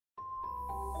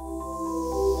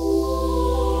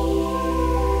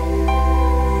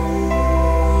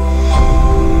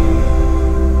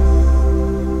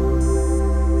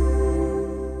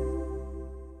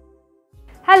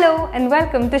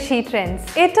Welcome to She Trends.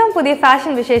 ഏറ്റവും പുതിയ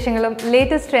fashion വിശേഷങ്ങളും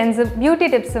ലേറ്റസ്റ്റ് ട്രെൻഡ്സും ബ്യൂട്ടി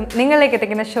ടിപ്സും നിങ്ങളിലേക്ക്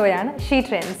എത്തിക്കുന്ന ഷോയാണ് She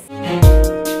Trends.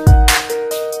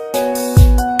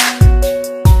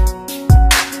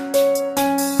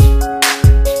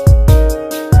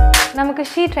 നമുക്ക്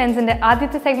She Trendsന്റെ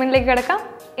ആദ്യത്തെ സെഗ്മെന്റിലേക്ക് കടക്കാം.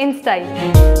 In style.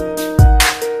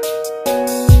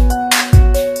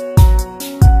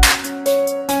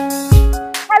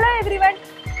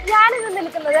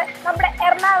 നമ്മുടെ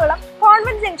എറണാകുളം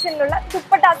കോൺവെന്റ് ജംഗ്ഷനിലുള്ള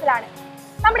ദുപ്പട്ടാസിലാണ്.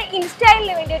 നമ്മുടെ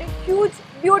ഇൻസ്റ്റൈലിന് വേണ്ടി ഒരു ഹ്യൂജ്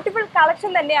ബ്യൂട്ടിഫുൾ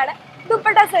കളക്ഷൻ തന്നെയാണ്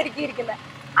ദുപ്പട്ടാസ് ഒരുക്കിയിരിക്കുന്നത്.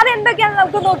 അതെന്തൊക്കെയാണെന്ന്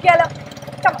നമുക്ക് നോക്കിയാലോ.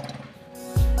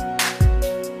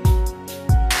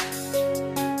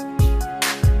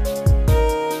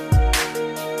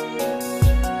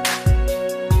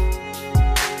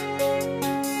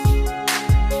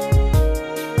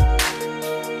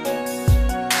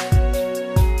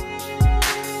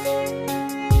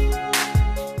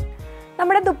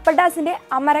 നമ്മുടെ ദുപ്പട്ടാസിൻ്റെ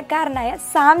അമരക്കാരനായ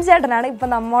സാം ചേട്ടനാണ് ഇപ്പോൾ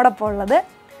നമ്മോടൊപ്പം ഉള്ളത്.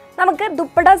 നമുക്ക്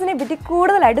ദുപ്പട്ടാസിനെ പറ്റി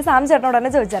കൂടുതലായിട്ട് സാം ചേട്ടനോട്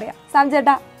തന്നെ ചോദിച്ചറിയാം. സാം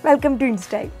ചേട്ടാ, വെൽക്കം ടു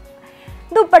ഇൻസ്റ്റൈൽ.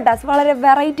 ദുപ്പട്ടാസ് വളരെ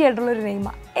വെറൈറ്റി ആയിട്ടുള്ളൊരു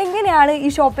നെയിമാണ്. എങ്ങനെയാണ്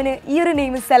ഈ ഷോപ്പിന് ഈ ഒരു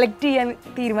നെയിം സെലക്ട് ചെയ്യാൻ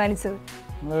തീരുമാനിച്ചത്?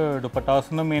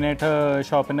 ദുപ്പട്ടാസിന് മെയിനായിട്ട്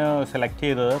ഷോപ്പിന്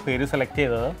പേര് സെലക്ട്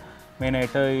ചെയ്തത്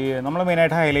മെയിനായിട്ട് നമ്മൾ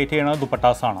മെയിനായിട്ട് ഹൈലൈറ്റ് ചെയ്യുന്നത്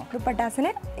ദുപ്പട്ടാസാണ്.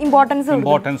 ദുപ്പട്ടാസിന്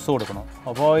ഇമ്പോർട്ടൻസ് കൊടുക്കണം.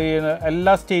 അപ്പോൾ ഈ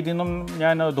എല്ലാ സ്റ്റേറ്റിൽ നിന്നും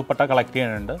ഞാൻ ദുപ്പട്ട കളക്ട്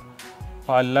ചെയ്യുന്നുണ്ട്.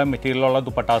 അപ്പോൾ എല്ലാ മെറ്റീരിയലുള്ള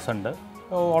ദുപ്പട്ടാസ് ഉണ്ട്.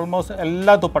 ഓൾമോസ്റ്റ്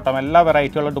എല്ലാ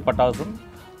വെറൈറ്റിയുള്ള ദുപ്പട്ടാസും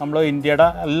നമ്മൾ ഇന്ത്യയുടെ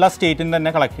എല്ലാ സ്റ്റേറ്റിൽ നിന്ന്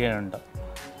തന്നെ കളക്ട് ചെയ്യുന്നുണ്ട്.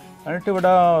 എന്നിട്ട്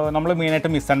ഇവിടെ നമ്മൾ മെയിനായിട്ട്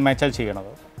മിക്സ് ആൻഡ് മാച്ചാണ്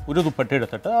ചെയ്യണത്. ഒരു ദുപ്പട്ട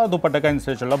എടുത്തിട്ട് ആ ദുപ്പട്ടയ്ക്ക്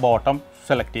അനുസരിച്ചുള്ള ബോട്ടം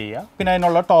സെലക്ട് ചെയ്യുക, പിന്നെ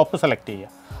അതിനുള്ള ടോപ്പ് സെലക്ട് ചെയ്യുക.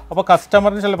 അപ്പോൾ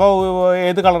കസ്റ്റമറിന് ചിലപ്പോൾ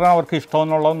ഏത് കളറാണ് അവർക്ക്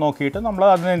ഇഷ്ടമെന്നുള്ളത് നോക്കിയിട്ട് നമ്മൾ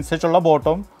അതിനനുസരിച്ചുള്ള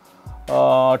ബോട്ടവും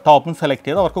ടോപ്പും സെലക്ട്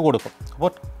ചെയ്ത് അവർക്ക് കൊടുക്കും.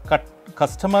 അപ്പോൾ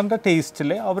കസ്റ്റമറിൻ്റെ ടേസ്റ്റിൽ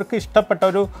അവർക്ക് ഇഷ്ടപ്പെട്ട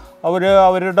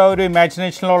അവരുടെ ഒരു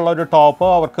ഇമാജിനേഷനിലുള്ള ഒരു ടോപ്പ്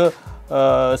അവർക്ക്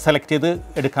സെലക്ട് ചെയ്ത്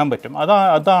എടുക്കാൻ പറ്റും.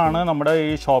 അതാണ് നമ്മുടെ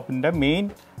ഈ ഷോപ്പിൻ്റെ മെയിൻ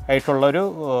ആയിട്ടുള്ളൊരു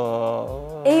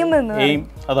എയിം.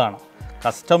 അതാണ്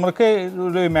കസ്റ്റമർക്ക്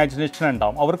ഒരു ഇമാജിനേഷൻ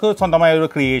ഉണ്ടാവും, അവർക്ക് സ്വന്തമായ ഒരു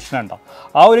ക്രിയേഷൻ ഉണ്ടാവും.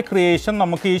 ആ ഒരു ക്രിയേഷൻ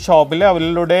നമുക്ക് ഈ ഷോപ്പിൽ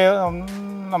അവരിലൂടെ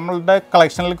നമ്മളുടെ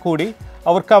കളക്ഷനിൽ കൂടി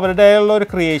അവർക്ക് അവരുടെയുള്ള ഒരു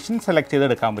ക്രിയേഷൻ സെലക്ട്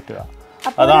ചെയ്തെടുക്കാൻ പറ്റുക.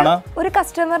 അതാണ് ഒരു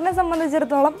കസ്റ്റമറിനെ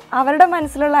സംബന്ധിച്ചിടത്തോളം അവരുടെ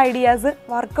മനസ്സിലുള്ള ഐഡിയാസ്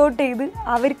വർക്കൗട്ട് ചെയ്ത്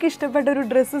അവർക്ക് ഇഷ്ടപ്പെട്ട ഒരു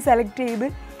ഡ്രസ്സ് സെലക്ട് ചെയ്ത്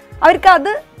അവർക്ക് അത്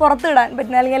പുറത്തിടാൻ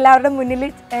പറ്റുന്ന അല്ലെങ്കിൽ എല്ലാവരുടെ മുന്നിൽ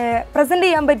പ്രസൻറ്റ്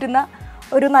ചെയ്യാൻ പറ്റുന്ന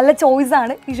ഒരു നല്ല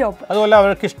ചോയ്സാണ് ഈ ഷോപ്പ്. അതുപോലെ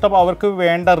അവർക്ക്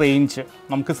വേണ്ട റേഞ്ച്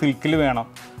നമുക്ക് സിൽക്കിൽ വേണം.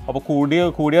 അപ്പോൾ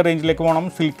കൂടിയ റേഞ്ചിലേക്ക് പോകണം,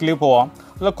 സിൽക്കിൽ പോവാം.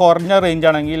 അതുപോലെ കുറഞ്ഞ റേഞ്ച്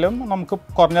ആണെങ്കിലും നമുക്ക്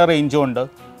കുറഞ്ഞ റേഞ്ചും ഉണ്ട്.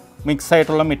 മിക്സ്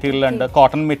ആയിട്ടുള്ള മെറ്റീരിയൽ ഉണ്ട്,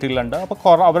 കോട്ടൺ മെറ്റീരിയൽ ഉണ്ട്.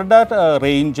 അപ്പോൾ അവരുടെ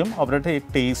റേഞ്ചും അവരുടെ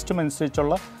ടേസ്റ്റും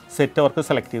അനുസരിച്ചുള്ള സെറ്റ് അവർക്ക്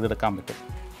സെലക്ട് ചെയ്തെടുക്കാൻ പറ്റും.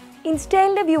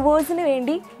 ഇൻസ്റ്റൈലിൻ്റെ വ്യൂവേഴ്സിന്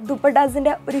വേണ്ടി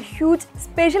ദുപ്പട്ടാസിൻ്റെ ഒരു ഹ്യൂജ്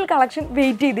സ്പെഷ്യൽ കളക്ഷൻ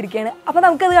വെയിറ്റ് ചെയ്തിരിക്കുകയാണ്. അപ്പോൾ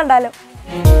നമുക്കത് കണ്ടാലോ.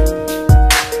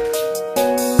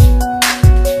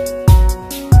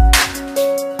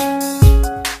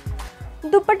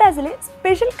 ദുപ്പട്ടാസിൽ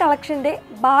സ്പെഷ്യൽ കളക്ഷൻ്റെ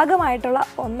ഭാഗമായിട്ടുള്ള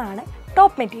ഒന്നാണ്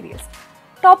ടോപ്പ് മെറ്റീരിയൽസ്.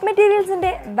 ടോപ്പ്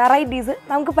മെറ്റീരിയൽസിൻ്റെ വെറൈറ്റീസ്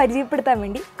നമുക്ക് പരിചയപ്പെടുത്താൻ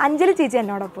വേണ്ടി അഞ്ജലി ചേച്ചി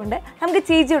എന്നോടൊപ്പം ഉണ്ട്. നമുക്ക്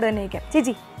ചേച്ചിയോട് തന്നെ ചോദിക്കാം.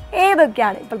 ചേച്ചി,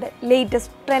 ഏതൊക്കെയാണ് ഇപ്പോഴത്തെ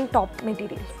latest trend top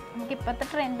materials? നമുക്കിപ്പോഴത്തെ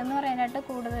trend എന്ന് പറയാനായിട്ട്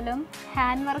കൂടുതലും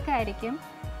ഹാൻഡ് വർക്ക് ആയിരിക്കും.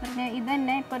 പിന്നെ ഇത്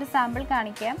തന്നെ ഇപ്പോൾ ഒരു സാമ്പിൾ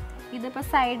കാണിക്കാം. ഇതിപ്പോൾ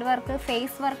സൈഡ് വർക്ക്,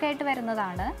 ഫേസ് വർക്കായിട്ട്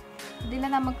വരുന്നതാണ്. ഇതിൽ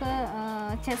നമുക്ക്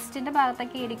ചെസ്റ്റിൻ്റെ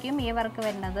ഭാഗത്തൊക്കെ ആയിരിക്കും ഈ വർക്ക്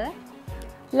വരുന്നത്.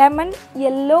 ലെമൺ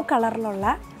യെല്ലോ കളറിലുള്ള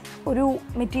ഒരു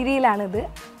മെറ്റീരിയലാണിത്,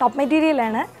 ടോപ്പ്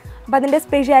മെറ്റീരിയലാണ്. അപ്പോൾ അതിൻ്റെ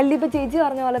സ്പെഷ്യാലിറ്റി ഇപ്പോൾ ചേച്ചി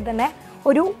പറഞ്ഞ പോലെ തന്നെ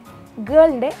ഒരു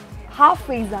ഗേളിൻ്റെ ഹാഫ്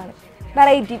ഫേസ് ആണ്.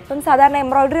 വെറൈറ്റി ഇപ്പം സാധാരണ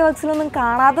എംബ്രോയ്ഡറി വർക്ക്സിലൊന്നും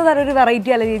കാണാത്ത തരം ഒരു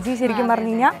വെറൈറ്റി അല്ല ചേച്ചി. ശരിക്കും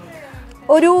പറഞ്ഞു കഴിഞ്ഞാൽ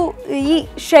ഒരു ഈ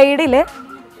ഷെയ്ഡിൽ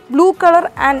blue colour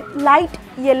and light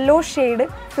yellow shade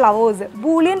flowers,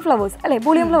 Boolean flowers അല്ലേ?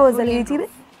 ബൂളിയൻ ഫ്ലവേഴ്സ് അല്ലേ ചേച്ചി? ഇത്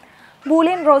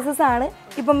ബൂളിയൻ റോസസ് ആണ്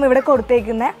ഇപ്പം ഇവിടെ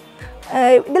കൊടുത്തേക്കുന്നത്.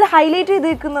 ഇതിൽ ഹൈലൈറ്റ്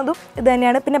ചെയ്തിരിക്കുന്നതും ഇത്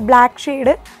തന്നെയാണ്. പിന്നെ black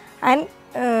shade and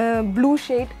blue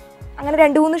shade, അങ്ങനെ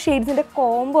 2-3 ഷെയ്ഡ്സിൻ്റെ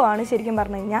കോംബോ ആണ് ശരിക്കും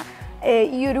പറഞ്ഞു കഴിഞ്ഞാൽ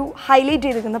ഈ ഒരു ഹൈലൈറ്റ്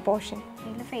ചെയ്തിരിക്കുന്ന പോർഷൻ.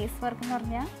 ഇതിൽ ഫേസ് വർക്ക് എന്ന്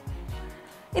പറഞ്ഞാൽ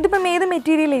ഇതിപ്പം ഏത്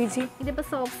മെറ്റീരിയൽ ചേച്ചി? ഇതിപ്പോൾ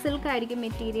സോഫ്റ്റ് സിൽക്ക് ആയിരിക്കും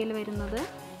മെറ്റീരിയൽ വരുന്നത്.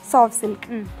 Soft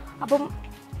silk. അപ്പം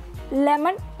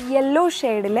ലെമൺ യെല്ലോ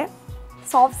ഷെയ്ഡിൽ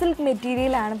സോഫ്റ്റ് സിൽക്ക്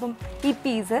മെറ്റീരിയലാണ് ഇപ്പം ഈ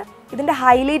പീസ്. ഇതിൻ്റെ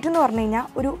ഹൈലൈറ്റ് എന്ന് പറഞ്ഞു കഴിഞ്ഞാൽ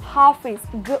ഒരു ഹാഫ് ഫേസ്,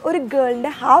 ഒരു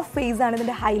ഗേളിൻ്റെ ഹാഫ് ഫേസ് ആണ്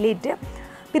ഇതിൻ്റെ ഹൈലൈറ്റ്.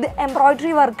 അപ്പം ഇത്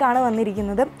എംബ്രോയ്ഡറി വർക്കാണ്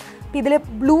വന്നിരിക്കുന്നത്. അപ്പം ഇതിൽ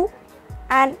blue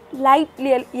and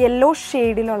light yellow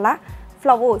ഷെയ്ഡിലുള്ള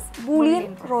flowers, Boolean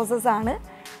roses ആണ്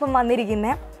ഇപ്പം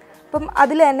വന്നിരിക്കുന്നത്. അപ്പം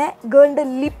അതിൽ തന്നെ ഗേളിൻ്റെ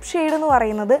ലിപ് ഷെയ്ഡ് എന്ന്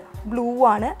പറയുന്നത് ബ്ലൂ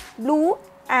ആണ്. Blue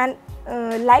and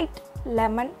light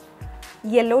lemon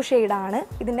yellow ഷെയ്ഡാണ്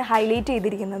ഇതിൻ്റെ ഹൈലൈറ്റ്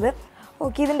ചെയ്തിരിക്കുന്നത്.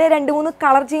 ഓക്കെ, ഇതിൻ്റെ 2-3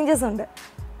 കളർ ചേഞ്ചസ് ഉണ്ട്.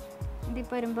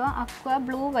 ഇതിപ്പോൾ വരുമ്പോൾ അക്വ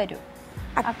ബ്ലൂ വരും.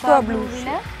 അക്വ ബ്ലൂവിൽ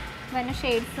വരുന്ന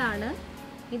ഷെയ്ഡ്സ് ആണ്.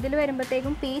 ഇതിൽ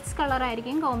വരുമ്പോഴത്തേക്കും പീച്ച്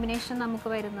കളറായിരിക്കും കോമ്പിനേഷൻ നമുക്ക്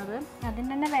വരുന്നത്. അതിന്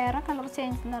തന്നെ വേറെ കളർ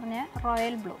ചേഞ്ച് എന്ന് പറഞ്ഞാൽ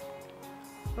റോയൽ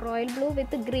ബ്ലൂ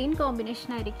വിത്ത് ഗ്രീൻ കോമ്പിനേഷൻ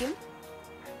ആയിരിക്കും.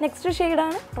 നെക്സ്റ്റ്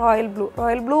ഷെയ്ഡാണ് royal blue.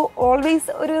 Royal blue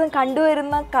always ഒരു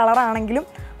കണ്ടുവരുന്ന കളറാണെങ്കിലും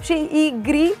പക്ഷേ ഈ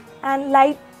green and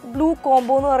light blue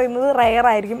combo എന്ന് പറയുന്നത്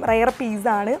റയർ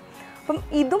പീസാണ്. അപ്പം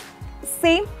ഇതും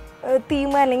സെയിം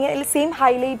തീം അല്ലെങ്കിൽ സെയിം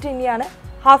ഹൈലൈറ്റ് തന്നെയാണ്,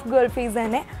 ഹാഫ് ഗേൾ ഫേസ്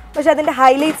തന്നെ. പക്ഷെ അതിൻ്റെ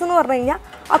ഹൈലൈറ്റ്സ് എന്ന് പറഞ്ഞു കഴിഞ്ഞാൽ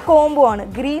ആ കോംബോ ആണ്,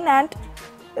 ഗ്രീൻ ആൻഡ്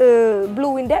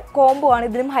ബ്ലൂവിൻ്റെ കോംബോ ആണ്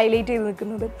ഇതിലും ഹൈലൈറ്റ് ചെയ്ത്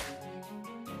നിൽക്കുന്നത്.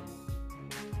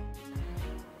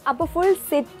 അപ്പോൾ ഫുൾ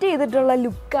സെറ്റ് ചെയ്തിട്ടുള്ള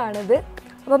ലുക്കാണിത്.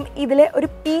 അപ്പം ഇതിൽ ഒരു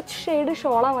പീച്ച് ഷെയ്ഡ്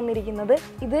ഷോളാണ് വന്നിരിക്കുന്നത്.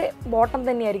 ഇത് ബോട്ടം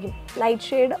തന്നെയായിരിക്കും, light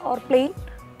shade or plain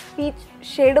peach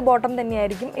shade bottom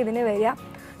തന്നെയായിരിക്കും ഇതിന് വരിക.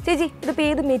 ചേച്ചി ഇതിപ്പോൾ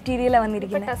ഏത് മെറ്റീരിയലാണ്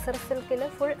വന്നിരിക്കുന്നത്? ടസർ സിൽക്കിൽ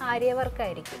ഫുൾ ആര്യ വർക്ക്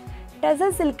ആയിരിക്കും. ടസർ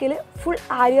സിൽക്കിൽ ഫുൾ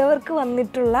ആര്യ വർക്ക്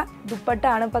വന്നിട്ടുള്ള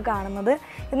ദുപ്പട്ടയാണ് ഇപ്പോൾ കാണുന്നത്.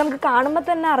 ഇത് നമുക്ക് കാണുമ്പോൾ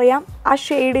തന്നെ അറിയാം ആ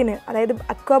ഷെയ്ഡിന്, അതായത്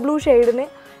അക്വ ബ്ലൂ ഷെയ്ഡിന്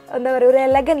എന്താ പറയുക, ഒരു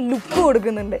എലഗൻ ലുക്ക്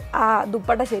കൊടുക്കുന്നുണ്ട് ആ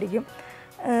ദുപ്പട്ട ശരിക്കും.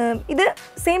 ഇത്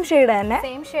സെയിം ഷെയ്ഡ്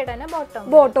തന്നെ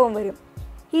ബോട്ടവും വരും.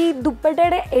 ഈ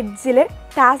ദുപ്പട്ടയുടെ എഡ്ജിൽ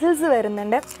ടാസിൽസ്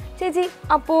വരുന്നുണ്ട്. ചേച്ചി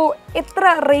അപ്പോൾ എത്ര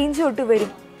റേഞ്ച് തൊട്ട്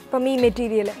വരും ഇപ്പം ഈ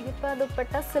മെറ്റീരിയൽ? ഇതിപ്പോൾ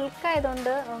ദുപ്പട്ട സിൽക്ക്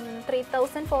ആയതുകൊണ്ട്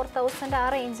 3000-4000 ആ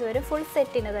റേഞ്ച് വരും ഫുൾ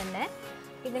സെറ്റിന് തന്നെ.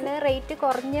 ഇതിന് റേറ്റ്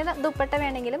കുറഞ്ഞ ദുപ്പട്ട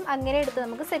വേണമെങ്കിലും അങ്ങനെ എടുത്ത്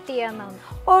നമുക്ക് സെറ്റ് ചെയ്യാവുന്നതാണ്.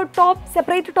 ടോപ്പ്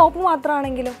സെപ്പറേറ്റ് ടോപ്പ്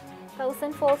മാത്രമാണെങ്കിലും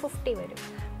 1450 വരും.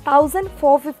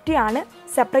 1450 ആണ്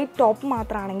സെപ്പറേറ്റ് ടോപ്പ്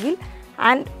മാത്രമാണെങ്കിൽ.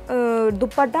 And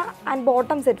dupatta and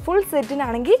bottom set full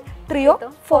സെറ്റിനാണെങ്കിൽ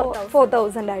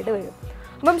 3,000-4,000 ആയിട്ട് വരും.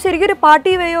 അപ്പം ശരിക്കും ഒരു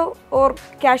പാർട്ടി വെയോ ഓർ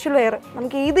കാഷ്വൽ വെയർ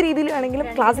നമുക്ക് ഏത് രീതിയിൽ വേണമെങ്കിലും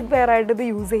ക്ലാസിക് വെയർ ആയിട്ട് ഇത്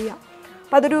യൂസ് ചെയ്യാം.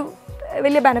 അപ്പം അതൊരു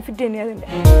വലിയ ബെനിഫിറ്റ് തന്നെയാണ് അതിൻ്റെ.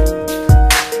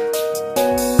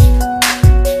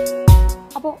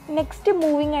 അപ്പോൾ നെക്സ്റ്റ്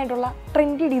മൂവിങ് ആയിട്ടുള്ള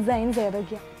ട്രെൻഡി ഡിസൈൻസ്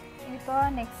ഏതൊക്കെയാണ്? ഇപ്പോൾ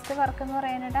നെക്സ്റ്റ് വർക്ക് എന്ന്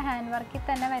പറയാനായിട്ട് ഹാൻഡ് വർക്കിൽ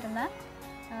തന്നെ വരുന്ന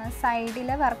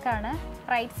സൈഡിലെ വർക്കാണ്.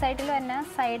 റൈറ്റ് സൈഡിൽ തന്നെ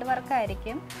സൈഡ്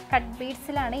വർക്കായിരിക്കും. കട്ട്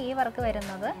ബീഡ്സിലാണ് ഈ വർക്ക്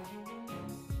വരുന്നത്.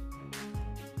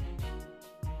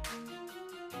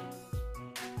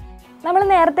 നമ്മൾ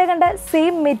നേരത്തെ കണ്ട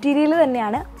സെയിം മെറ്റീരിയൽ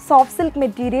തന്നെയാണ്, സോഫ്റ്റ് സിൽക്ക്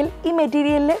മെറ്റീരിയൽ. ഈ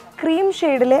മെറ്റീരിയലിൽ ക്രീം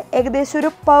ഷെയ്ഡിൽ ഏകദേശം ഒരു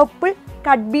പർപ്പിൾ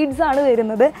കട്ട് ബീഡ്സ് ആണ്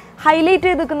വരുന്നത്. ഹൈലൈറ്റ്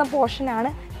ചെയ്ത് നിൽക്കുന്ന പോർഷനാണ്.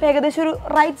 ഇപ്പോൾ ഏകദേശം ഒരു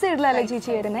റൈറ്റ് സൈഡിലല്ല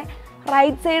ചേച്ചി വരുന്നത്,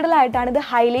 റൈറ്റ് സൈഡിലായിട്ടാണ് ഇത്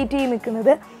ഹൈലൈറ്റ് ചെയ്ത്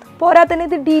നിൽക്കുന്നത്. പോരാത്തന്നെ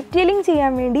ഇത് ഡീറ്റെയിലിംഗ്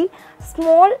ചെയ്യാൻ വേണ്ടി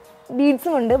സ്മോൾ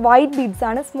ബീഡ്സും ഉണ്ട്. വൈറ്റ് ബീഡ്സ്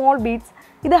ആണ്, സ്മോൾ ബീഡ്സ്.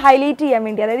 ഇത് ഹൈലൈറ്റ് ചെയ്യാൻ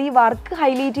വേണ്ടി, അതായത് ഈ വർക്ക്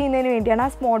ഹൈലൈറ്റ് ചെയ്യുന്നതിന് വേണ്ടിയാണ് ആ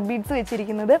സ്മോൾ ബീഡ്സ്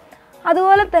വെച്ചിരിക്കുന്നത്.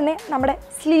 അതുപോലെ തന്നെ നമ്മുടെ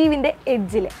സ്ലീവിൻ്റെ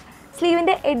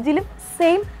എഡ്ജിലും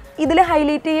സെയിം ഇതിൽ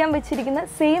ഹൈലൈറ്റ് ചെയ്യാൻ വെച്ചിരിക്കുന്ന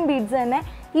സെയിം ബീഡ്സ് തന്നെ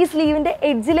ഈ സ്ലീവിൻ്റെ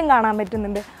എഡ്ജിലും കാണാൻ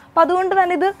പറ്റുന്നുണ്ട്. അപ്പോൾ അതുകൊണ്ട്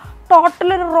തന്നെ ഇത് ടോട്ടൽ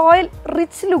ഒരു റോയൽ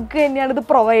റിച്ച് ലുക്ക് തന്നെയാണ് ഇത്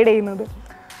പ്രൊവൈഡ് ചെയ്യുന്നത്.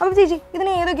 അപ്പോൾ ചേച്ചി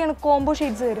ഇതിന് ഏതൊക്കെയാണ് കോംബോ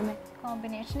ഷെയ്ഡ്സ് വരുന്നത്?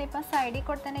 കോമ്പിനേഷൻ ഇപ്പം സൈഡിൽ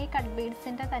കൂടെ തന്നെ ഈ കട്ട്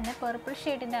ബീഡ്സിൻ്റെ തന്നെ പർപ്പിൾ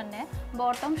ഷെയ്ഡിൻ്റെ തന്നെ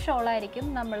ബോട്ടം ഷോളായിരിക്കും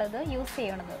നമ്മളിത് യൂസ്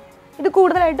ചെയ്യണത്. ഇത്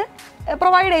കൂടുതലായിട്ട്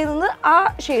പ്രൊവൈഡ് ചെയ്യുന്നത് ആ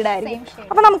ഷെയ്ഡായിരിക്കും.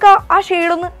 അപ്പോൾ നമുക്ക് ആ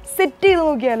ഷെയ്ഡൊന്ന് സെറ്റ് ചെയ്ത്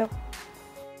നോക്കിയാലോ?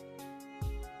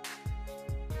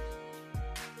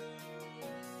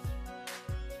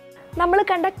 നമ്മൾ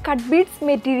കണ്ട കട്ട് ബീഡ്സ്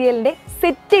മെറ്റീരിയലിൻ്റെ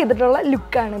സെറ്റ് ചെയ്തിട്ടുള്ള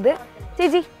ലുക്കാണിത്.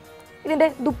 ചേച്ചി ഇതിൻ്റെ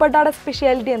ദുപ്പട്ടയുടെ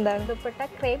സ്പെഷ്യാലിറ്റി എന്താണ്? ദുപ്പട്ട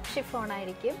ക്രേപ്പ് ഷിഫോൺ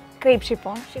ആയിരിക്കും.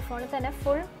 ഷിഫോണിൽ തന്നെ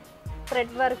ഫുൾ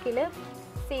ത്രെഡ് വർക്കിൽ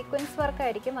സീക്വൻസ് വർക്ക്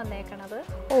ആയിരിക്കും വന്നേക്കണത്.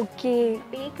 ഓക്കെ,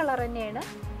 ഈ കളർ തന്നെയാണ്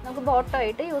നമുക്ക് ബോട്ടം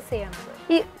ആയിട്ട് യൂസ് ചെയ്യണത്.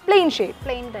 ഈ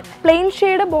പ്ലെയിൻ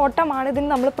ഷെയ്ഡ് ബോട്ടമാണ് ഇതിന്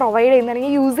നമ്മൾ പ്രൊവൈഡ് ചെയ്യുന്നത്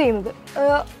അല്ലെങ്കിൽ യൂസ് ചെയ്യുന്നത്.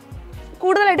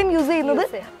 കൂടുതലായിട്ടും യൂസ് ചെയ്യുന്നത്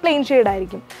പ്ലെയിൻ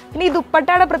ഷെയ്ഡായിരിക്കും. പിന്നെ ഈ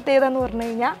ദുപ്പട്ടയുടെ പ്രത്യേകത എന്ന് പറഞ്ഞു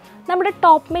കഴിഞ്ഞാൽ നമ്മുടെ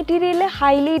ടോപ്പ് മെറ്റീരിയലിൽ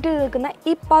ഹൈലൈറ്റ് ചെയ്ത് നിൽക്കുന്ന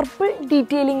ഈ പർപ്പിൾ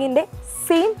ഡീറ്റെയിലിങ്ങിൻ്റെ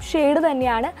സെയിം ഷെയ്ഡ്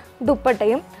തന്നെയാണ്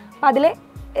ദുപ്പട്ടയും. അപ്പം അതിലെ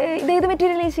ഇതേത്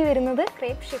മെറ്റീരിയൽ ചേച്ചി വരുന്നത്?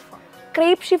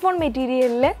 ക്രേപ്പ് ഷിഫോൺ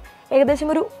മെറ്റീരിയലിൽ ഏകദേശം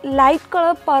ഒരു ലൈറ്റ്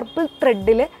കളർ പർപ്പിൾ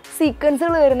ത്രെഡിൽ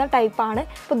സീക്വൻസുകൾ വരുന്ന ടൈപ്പാണ്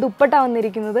ഇപ്പോൾ ദുപ്പട്ട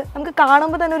വന്നിരിക്കുന്നത്. നമുക്ക്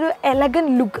കാണുമ്പോൾ തന്നെ ഒരു എലഗൻ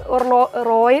ലുക്ക്, ഒരു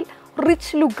റോയൽ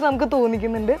റിച്ച് ലുക്ക് നമുക്ക്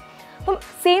തോന്നിക്കുന്നുണ്ട്. അപ്പം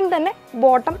സെയിം തന്നെ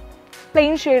ബോട്ടം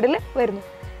പ്ലെയിൻ ഷെയ്ഡിൽ വരുന്നു.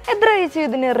 എത്ര ചേച്ചി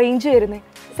ഇതിന് റേഞ്ച് വരുന്നത്?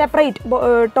 സെപ്പറേറ്റ്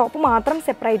ടോപ്പ് മാത്രം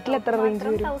സെപ്പറേറ്റിൽ എത്ര റേഞ്ച്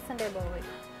വരും?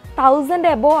 1000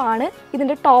 എബോ ആണ്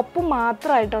ഇതിൻ്റെ ടോപ്പ്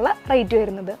മാത്രമായിട്ടുള്ള റേറ്റ്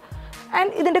വരുന്നത്.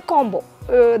 ആൻഡ് ഇതിൻ്റെ combo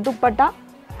dupatta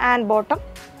and bottom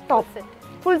top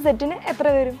full സെറ്റിന് എത്ര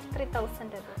വരും?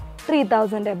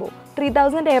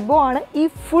 3000 എബോ ആണ് ഈ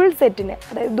ഫുൾ സെറ്റിന്,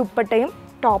 അതായത് ദുപ്പട്ടയും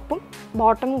ടോപ്പും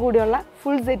ബോട്ടം കൂടിയുള്ള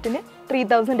ഫുൾ സെറ്റിന്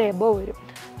 3000 എബോ വരും.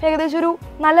 ഏകദേശം ഒരു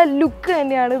നല്ല ലുക്ക്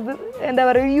തന്നെയാണ് ഇത്. എന്താ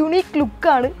പറയുക, യുണീക്ക്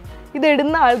ലുക്കാണ് ഇത്.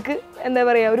 ഇടുന്ന ആൾക്ക് എന്താ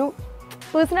പറയുക, ഒരു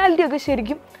പേഴ്സണാലിറ്റി ഒക്കെ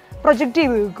ശരിക്കും പ്രൊജക്റ്റ്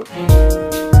ചെയ്ത് നിൽക്കും.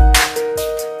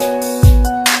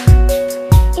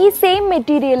 ഈ സെയിം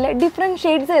മെറ്റീരിയലിൽ ഡിഫറെൻറ്റ്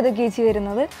ഷെയ്ഡ്സ് ഏതൊക്കെ ചേച്ചി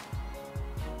വരുന്നത്?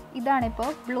 ഇതാണിപ്പോൾ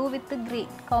ബ്ലൂ വിത്ത് ഗ്രീൻ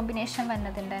കോമ്പിനേഷൻ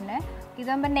വന്നതിൻ്റെ തന്നെ.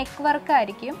 ഇതാകുമ്പോൾ നെക്ക് വർക്ക്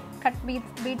ആയിരിക്കും. കട്ട്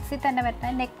ബീഡ്സിൽ തന്നെ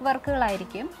വരുന്ന നെക്ക്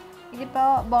വർക്കുകളായിരിക്കും. ഇതിപ്പോൾ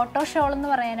ബോട്ടോ ഷോൾ എന്ന്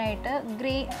പറയാനായിട്ട്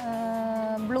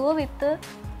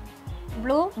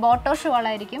ബ്ലൂ ബോട്ടോ ഷോൾ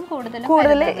ആയിരിക്കും കൂടുതൽ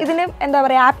ഇതിന് എന്താ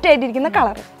പറയുക ആപ്റ്റ് ആയിട്ടിരിക്കുന്ന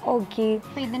കളർ. ഓക്കെ,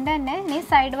 അപ്പോൾ ഇതിൻ്റെ തന്നെ ഇനി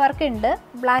സൈഡ് വർക്ക് ഉണ്ട്.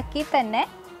 ബ്ലാക്കിൽ തന്നെ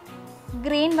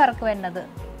ഗ്രീൻ വർക്ക് വരുന്നത്.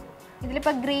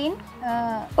 ഇതിലിപ്പോൾ ഗ്രീൻ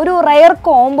ഒരു റയർ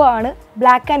കോംബോ ആണ്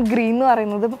ബ്ലാക്ക് ആൻഡ് ഗ്രീൻ എന്ന്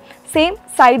പറയുന്നത്. സെയിം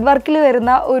സൈഡ് വർക്കിൽ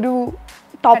വരുന്ന ഒരു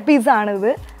ടോപ്പ് പീസ്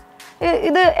ആണിത്.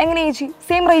 ഇത് എങ്ങനെയാ ചേച്ചി?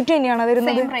 സെയിം റേറ്റ് തന്നെയാണോ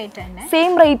വരുന്നത്?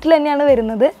 സെയിം റേറ്റിൽ തന്നെയാണ്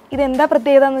വരുന്നത്. ഇതെന്താ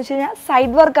പ്രത്യേകത എന്ന് വെച്ച് കഴിഞ്ഞാൽ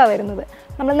സൈഡ് വർക്കാണ് വരുന്നത്.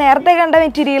 നമ്മൾ നേരത്തെ കണ്ട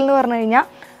മെറ്റീരിയൽ എന്ന് പറഞ്ഞു കഴിഞ്ഞാൽ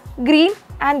ഗ്രീൻ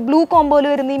ആൻഡ് ബ്ലൂ കോംബോയിൽ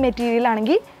വരുന്ന ഈ മെറ്റീരിയൽ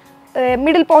ആണെങ്കിൽ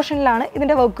മിഡിൽ പോർഷനിലാണ്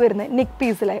ഇതിൻ്റെ വർക്ക് വരുന്നത്, നെക്ക്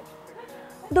പീസിലായി.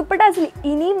 ദുപ്പട്ടാസിൽ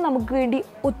ഇനിയും നമുക്ക് വേണ്ടി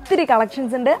ഒത്തിരി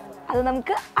കളക്ഷൻസ് ഉണ്ട്. അത്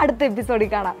നമുക്ക് അടുത്ത എപ്പിസോഡിൽ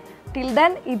കാണാം. Till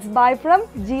then it's bye from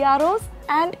GROs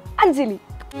and Anjali.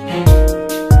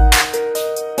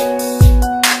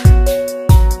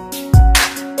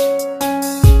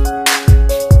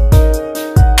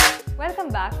 Welcome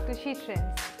back to she trends.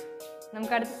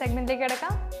 നമുക്ക് അടുത്ത സെഗ്മെന്റിലേക്ക്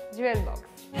കിടക്കാം, ജുവൽ ബോക്സ്.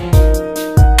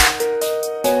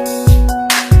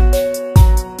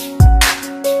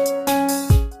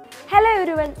 ഹലോ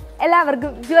എവരിവൺ,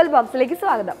 എല്ലാവർക്കും ജുവൽ ബോക്സിലേക്ക്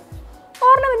സ്വാഗതം.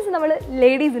 ഓർണമെൻറ്റ്സ് നമ്മൾ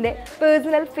ലേഡീസിൻ്റെ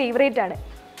പേഴ്സണൽ ഫേവറേറ്റ് ആണ്.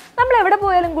 നമ്മൾ എവിടെ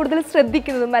പോയാലും കൂടുതൽ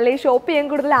ശ്രദ്ധിക്കുന്നതും അല്ലെങ്കിൽ ഷോപ്പ് ചെയ്യാൻ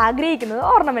കൂടുതൽ ആഗ്രഹിക്കുന്നതും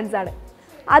ഓർണമെൻറ്റ്സ് ആണ്.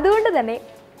 അതുകൊണ്ട് തന്നെ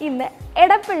ഇന്ന്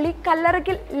എടപ്പള്ളി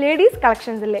കല്ലറക്കൽ ലേഡീസ്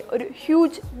കളക്ഷൻസിലെ ഒരു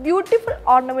ഹ്യൂജ് ബ്യൂട്ടിഫുൾ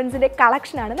ഓർണമെൻറ്റ്സിൻ്റെ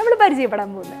കളക്ഷനാണ് നമ്മൾ പരിചയപ്പെടാൻ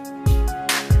പോകുന്നത്.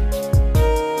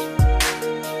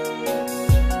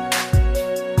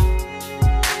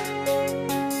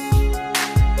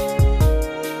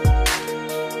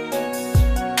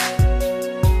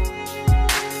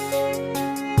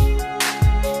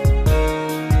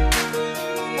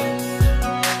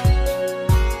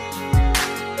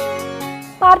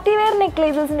 പാർട്ടി വെയർ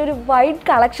നെക്ലേസസിൻ്റെ ഒരു വൈഡ്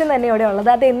കളക്ഷൻ തന്നെ ഇവിടെ ഉള്ളത്.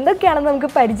 അത് എന്തൊക്കെയാണെന്ന് നമുക്ക്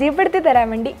പരിചയപ്പെടുത്തി തരാൻ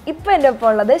വേണ്ടി ഇപ്പോൾ എൻ്റെ ഒപ്പം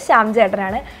ഉള്ളത് ശ്യാം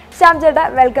ചേട്ടനാണ്. ശ്യാം ചേട്ടാ,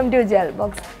 വെൽക്കം ടു ജുവൽ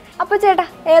ബോക്സ്. അപ്പോൾ ചേട്ടാ,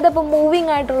 ഏതപ്പോൾ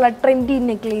മൂവിങ് ആയിട്ടുള്ള ട്രെൻഡി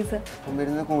നെക്ലേസ്?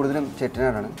 കൂടുതലും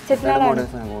ചെട്ടിനാടാണ്.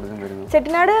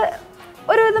 ചെട്ടിനാട്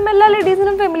ഒരുവിധം എല്ലാ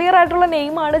ലേഡീസിനും ഫെമിലിയർ ആയിട്ടുള്ള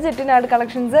നെയിമാണ് ചെട്ടിനാട്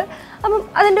കളക്ഷൻസ്. അപ്പം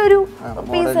അതിൻ്റെ ഒരു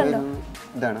പീസ് ഉണ്ടോ?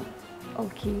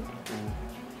 ഓക്കെ,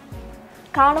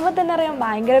 കാണുമ്പോൾ തന്നെ അറിയാം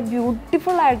ഭയങ്കര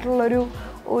ബ്യൂട്ടിഫുൾ ആയിട്ടുള്ളൊരു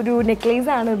നെക്ലേസ്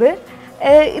ആണിത്.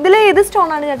 ഇതിൽ ഏത് സ്റ്റോൺ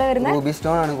ആണ് ചേട്ടാ വരുന്നത്? റൂബി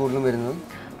സ്റ്റോൺ ആണ് കൂടുതലും വരുന്നത്.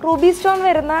 റൂബി സ്റ്റോൺ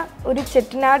വരുന്ന ഒരു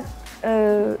ചെട്ടിനാട്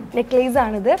നെക്ലേസ്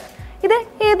ആണിത്. ഇത്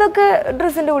ഏതൊക്കെ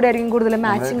ഡ്രസ്സിന്റെ കൂടെ ആയിരിക്കും കൂടുതൽ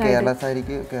മാച്ചിങ്?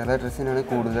 കേരള ഡ്രസ്സിനാണ്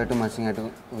കൂടുതലായിട്ട് മാച്ചിങ് ആയിട്ട്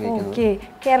ഉപയോഗിക്കുന്നത്. ഓക്കെ,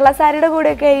 കേരള സാരിയുടെ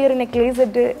കൂടെയൊക്കെ ഈ ഒരു നെക്ലേസ്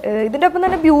സെറ്റ്. ഇതിൻ്റെ ഒപ്പം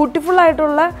തന്നെ ബ്യൂട്ടിഫുൾ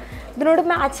ആയിട്ടുള്ള ഇതിനോട്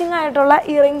മാച്ചിങ് ആയിട്ടുള്ള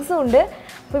ഇയറിങ്സും ഉണ്ട്.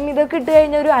 അപ്പം ഇതൊക്കെ ഇട്ട്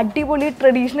കഴിഞ്ഞാൽ ഒരു അടിപൊളി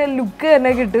ട്രഡീഷണൽ ലുക്ക്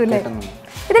തന്നെ കിട്ടൂല്ലേ?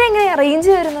 ഇതിനെങ്ങനെയാണ് റേഞ്ച്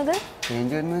വരുന്നത്?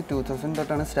 റേഞ്ച് വരുന്നത് 2000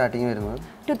 തൊട്ടാണ് സ്റ്റാർട്ടിങ് വരുന്നത്.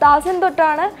 2000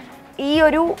 തൊട്ടാണ് ഈ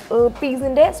ഒരു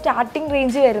പീസിന്റെ സ്റ്റാർട്ടിംഗ്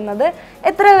റേഞ്ച് വരുന്നത്.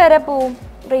 എത്ര വരെ പോവും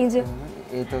റേഞ്ച്?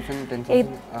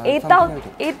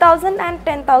 8,000 and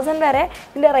 10,000 വരെ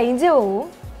ഇതിന്റെ റേഞ്ച് പോവും.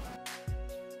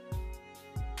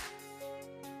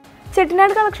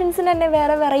 ചെട്ടിനാട് കളക്ഷൻസിന് തന്നെ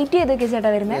വേറെ വെറൈറ്റി ഏതൊക്കെ ചേട്ടാ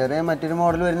വരുന്നത്? വേറെ മറ്റൊരു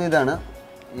മോഡൽ വരുന്നത് ഇതാണ്.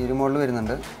 ഈ ഒരു മോഡൽ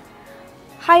വരുന്നുണ്ട്.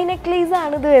 ഹൈ നെക്ലേസ്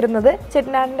ആണ് ഇത് വരുന്നത്.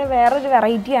 ചെട്ടിനാടിന്റെ വേറൊരു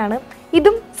വെറൈറ്റി ആണ്.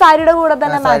 ഇതും സാരിയുടെ കൂടെ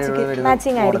തന്നെ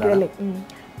മാച്ചിങ് ആയിരിക്കും അല്ലേ?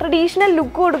 ട്രഡീഷണൽ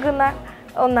ലുക്ക് കൊടുക്കുന്ന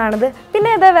ഒന്നാണിത്. പിന്നെ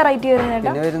ഏതാ വെറൈറ്റി വരുന്നത്?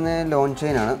 പിന്നെ വരുന്നത് ലോൺ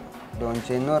ചെയിൻ ആണ്. ലോൺ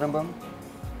ചെയിൻ എന്ന് പറയുമ്പോൾ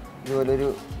ഇതുപോലൊരു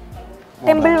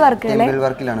ടെമ്പിൾ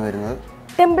വർക്കിലാണ് വരുന്നത്.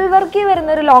 ടെമ്പിൾ വർക്കിൽ വരുന്ന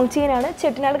ഒരു ലോങ് ചെയിൻ ആണ്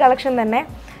ചെട്ടിനാട് കളക്ഷൻ തന്നെ.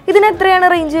 ഇതിന് എത്രയാണ്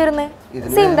റേഞ്ച് വരുന്നത്?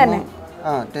 സെയിം തന്നെ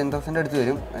 10,000 അടുത്ത്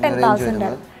വരും.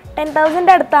 10,000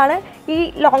 അടുത്താണ് ഈ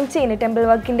ലോങ് ചെയിൻ, ടെമ്പിൾ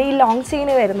വർക്കിന്റെ ഈ ലോങ് ചെയിൻ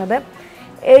വരുന്നത്.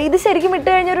 ഇത് ശരിക്കും ഇട്ട്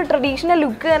കഴിഞ്ഞ ഒരു ട്രഡീഷണൽ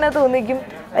ലുക്ക് തന്നെ തോന്നിക്കും.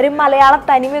 ഒരു മലയാള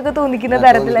തനിമയൊക്കെ തോന്നിക്കുന്ന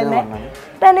തരത്തിൽ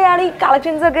തന്നെയാണ് ഈ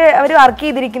കളക്ഷൻസ് ഒക്കെ അവർ വർക്ക്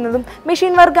ചെയ്തിരിക്കുന്നതും.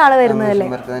 മെഷീൻ വർക്കാണ് വരുന്നത് അല്ലേ?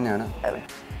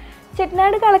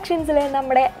 ചെട്ടിനാട് കളക്ഷൻസിൽ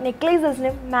നമ്മുടെ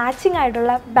നെക്ലേസസിന് മാച്ചിങ്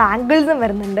ആയിട്ടുള്ള ബാംഗിൾസും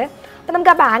വരുന്നുണ്ട്. അപ്പം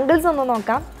നമുക്ക് ആ ബാംഗിൾസ് ഒന്ന്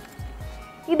നോക്കാം.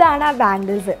 ഇതാണ് ആ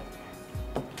ബാംഗിൾസ്.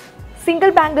 സിംഗിൾ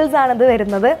ബാംഗിൾസ് ആണ് ഇത്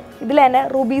വരുന്നത്. ഇതിൽ തന്നെ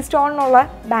റൂബി സ്റ്റോണിനുള്ള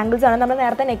ബാംഗിൾസ് ആണ്. നമ്മൾ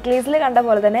നേരത്തെ നെക്ലേസിൽ കണ്ട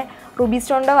പോലെ തന്നെ റൂബി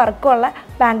സ്റ്റോണിൻ്റെ വർക്കുള്ള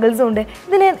ബാംഗിൾസും ഉണ്ട്.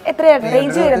 ഇതിന് എത്രയാണ്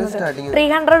റേഞ്ച് വരുന്നത്?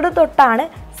 300 തൊട്ടാണ്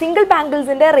സിംഗിൾ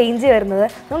ബാംഗിൾസിൻ്റെ റേഞ്ച് വരുന്നത്.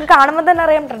 നമുക്ക് കാണുമ്പോൾ തന്നെ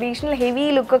അറിയാം ട്രഡീഷണൽ ഹെവി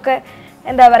ലുക്കൊക്കെ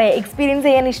എന്താ പറയുക എക്സ്പീരിയൻസ്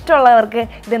ചെയ്യാൻ ഇഷ്ടമുള്ളവർക്ക്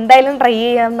ഇതെന്തായാലും ട്രൈ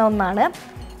ചെയ്യാവുന്ന ഒന്നാണ്.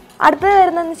 അടുത്തത്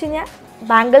വരുന്നതെന്ന് വെച്ച് കഴിഞ്ഞാൽ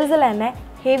ബാംഗിൾസിൽ തന്നെ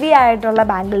ഹെവി ആയിട്ടുള്ള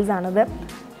ബാംഗിൾസ് ആണിത്.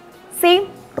 സെയിം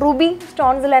റൂബി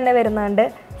സ്റ്റോൺസിൽ തന്നെ വരുന്നുണ്ട്,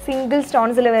 സിംഗിൾ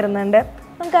സ്റ്റോൺസിൽ വരുന്നുണ്ട്.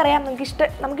 നമുക്കറിയാം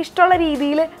നമുക്കിഷ്ടമുള്ള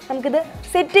രീതിയിൽ നമുക്കിത്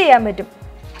സെറ്റ് ചെയ്യാൻ പറ്റും.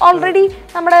 ഓൾറെഡി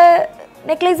നമ്മുടെ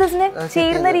നെക്ലേസസിന്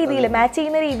ചേരുന്ന രീതിയിൽ മാച്ച്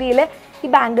ചെയ്യുന്ന രീതിയിൽ ഈ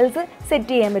ബാംഗിൾസ്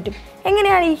സെറ്റ് ചെയ്യാൻ പറ്റും.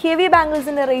 എങ്ങനെയാണ് ഈ ഹെവി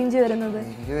ബാംഗിൾസിൻ്റെ റേഞ്ച് വരുന്നത്?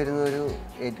 ഒരു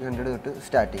 800 തൊട്ട്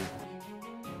സ്റ്റാർട്ട് ചെയ്യും.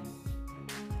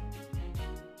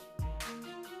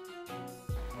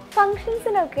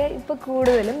 ഫങ്ഷൻസിനൊക്കെ ഇപ്പോൾ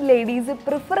കൂടുതലും ലേഡീസ്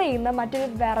പ്രിഫർ ചെയ്യുന്ന മറ്റൊരു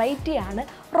വെറൈറ്റിയാണ്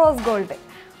റോസ് ഗോൾഡ്.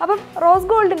 അപ്പം റോസ്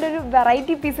ഗോൾഡിൻ്റെ ഒരു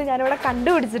വെറൈറ്റി പീസ് ഞാനിവിടെ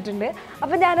കണ്ടുപിടിച്ചിട്ടുണ്ട്.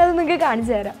 അപ്പം ഞാനത് നിങ്ങൾക്ക്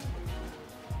കാണിച്ചു തരാം.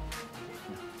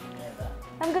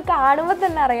 നമുക്ക് കാണുമ്പോൾ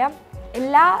തന്നെ അറിയാം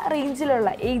എല്ലാ റേഞ്ചിലുള്ള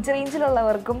ഏജ്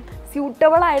റേഞ്ചിലുള്ളവർക്കും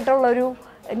സ്യൂട്ടബിൾ ആയിട്ടുള്ളൊരു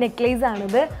നെക്ലേസ്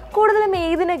ആണിത്. കൂടുതലും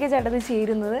ഏതിനൊക്കെ ചേട്ടത്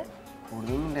ചേരുന്നത്?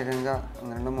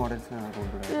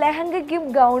 ലെഹങ്കയ്ക്കും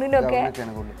ഗൗണിനൊക്കെ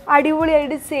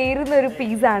അടിപൊളിയായിട്ട് ചേരുന്ന ഒരു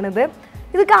പീസാണിത്.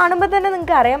 ഇത് കാണുമ്പോൾ തന്നെ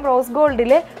നിങ്ങൾക്ക് അറിയാം റോസ്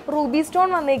ഗോൾഡിൽ റൂബി സ്റ്റോൺ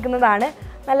വന്നേക്കുന്നതാണ്.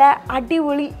 നല്ല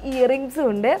അടിപൊളി ഇയറിങ്സും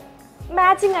ഉണ്ട്.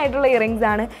 മാച്ചിങ് ആയിട്ടുള്ള ഇയറിങ്സ്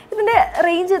ആണ്. ഇതിന്റെ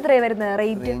റേഞ്ച് എത്രയാണ് വരുന്നത്?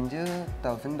 റേറ്റ്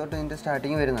 1000 തൊട്ട് ഇതിന്റെ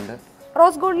സ്റ്റാർട്ടിങ് വരുന്നുണ്ട്.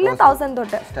 റോസ് ഗോൾഡിൽ 1000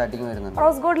 തൊട്ട് സ്റ്റാർട്ടിങ് വരുന്നുണ്ട്.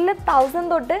 റോസ് ഗോൾഡിൽ 1000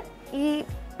 തൊട്ട് ഈ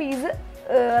പീസ്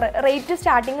റേറ്റ്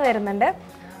സ്റ്റാർട്ടിങ് വരുന്നുണ്ട്.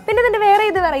 പിന്നെ ഇതിന്റെ വേറെ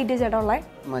ഇത് വെറൈറ്റി ചേട്ടാ ഉള്ളത്?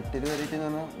 മറ്റൊരു വെറൈറ്റി എന്ന്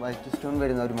പറഞ്ഞാൽ വൈറ്റ് സ്റ്റോൺ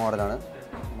വരുന്ന ഒരു മോഡലാണ്.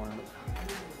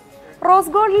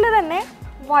 റോസ് ഗോൾഡിൽ തന്നെ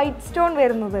വൈറ്റ് സ്റ്റോൺ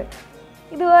വരുന്നത്.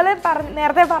 ഇതുപോലെ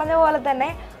നേരത്തെ പറഞ്ഞ പോലെ തന്നെ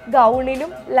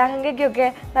ഗൗണിനും ലഹങ്കയ്ക്കൊക്കെ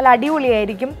നല്ല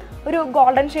അടിപൊളിയായിരിക്കും. ഒരു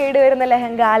ഗോൾഡൻ ഷെയ്ഡ് വരുന്ന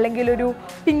ലഹങ്ക അല്ലെങ്കിൽ ഒരു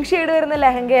പിങ്ക് ഷെയ്ഡ് വരുന്ന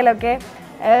ലഹങ്കയിലൊക്കെ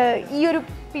ഈ ഒരു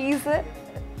പീസ്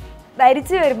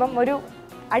ധരിച്ച് വരുമ്പം ഒരു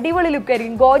അടിപൊളി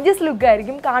ലുക്കായിരിക്കും, ഗോർജിയസ്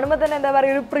ലുക്കായിരിക്കും. കാണുമ്പോൾ തന്നെ എന്താ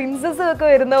പറയുക, ഒരു പ്രിൻസസ് ഒക്കെ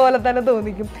വരുന്ന പോലെ തന്നെ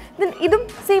തോന്നിക്കും. ഇതും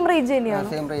സെയിം റേഞ്ച് തന്നെയാണ്?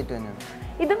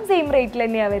 ഇതും സെയിം റേറ്റിൽ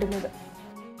തന്നെയാണ് വരുന്നത്.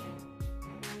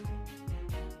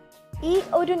 ഈ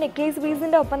ഒരു നെക്ലേസ്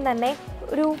പീസിൻ്റെ ഒപ്പം തന്നെ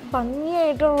ഒരു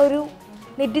ഭംഗിയായിട്ടുള്ളൊരു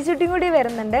നെറ്റിച്ചുട്ടിയും കൂടി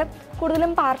വരുന്നുണ്ട്.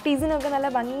 കൂടുതലും പാർട്ടീസിനൊക്കെ നല്ല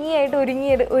ഭംഗിയായിട്ട്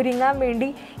ഒരുങ്ങാൻ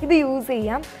വേണ്ടി ഇത് യൂസ്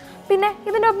ചെയ്യാം. പിന്നെ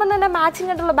ഇതിൻ്റെ ഒപ്പം തന്നെ മാച്ചിങ്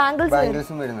ആയിട്ടുള്ള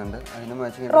ബാംഗിൾസും വരുന്നുണ്ട്.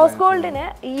 റോസ് ഗോൾഡിന്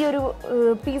ഈ ഒരു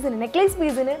പീസിന് നെക്ലേസ്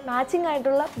പീസിന് മാച്ചിങ്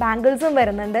ആയിട്ടുള്ള ബാംഗിൾസും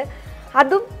വരുന്നുണ്ട്.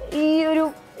 അതും ഈ ഒരു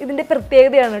ഇതിൻ്റെ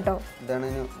പ്രത്യേകതയാണ് കേട്ടോ. ഇതാണ്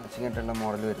മാച്ചിങ് ആയിട്ടുള്ള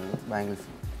മോഡൽ വരുന്നത് ബാംഗിൾസ്.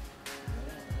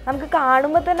 നമുക്ക്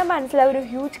കാണുമ്പോൾ തന്നെ മനസ്സിലാവും ഒരു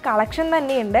ഹ്യൂജ് കളക്ഷൻ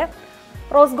തന്നെയുണ്ട്.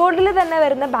 റോസ് ഗോൾഡിൽ തന്നെ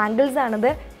വരുന്ന ബാംഗിൾസ്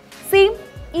ആണിത്. സെയിം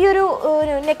ഈ ഒരു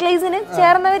നെക്ലേസിന്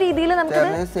ചേർന്ന രീതിയിൽ നമുക്ക്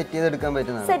സെറ്റ്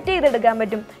ചെയ്തെടുക്കാൻ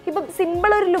പറ്റും. ഇപ്പം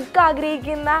സിമ്പിൾ ഒരു ലുക്ക്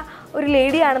ആഗ്രഹിക്കുന്ന ഒരു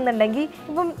ലേഡി ആണെന്നുണ്ടെങ്കിൽ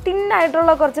ഇപ്പം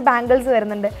തിന്നായിട്ടുള്ള കുറച്ച് ബാംഗിൾസ്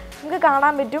വരുന്നുണ്ട്. നമുക്ക്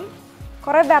കാണാൻ പറ്റും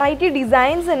കുറേ വെറൈറ്റി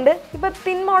ഡിസൈൻസ് ഉണ്ട്. ഇപ്പം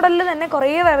തിൻ മോഡലിൽ തന്നെ കുറേ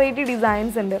വെറൈറ്റി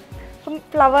ഡിസൈൻസ് ഉണ്ട്. ഇപ്പം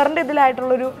ഫ്ലവറിൻ്റെ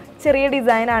ഇതിലായിട്ടുള്ളൊരു ചെറിയ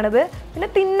ഡിസൈനാണിത്. പിന്നെ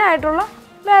തിന്നായിട്ടുള്ള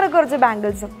വേറെ കുറച്ച്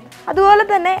ബാംഗിൾസും. അതുപോലെ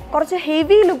തന്നെ കുറച്ച്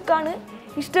ഹെവി ലുക്കാണ്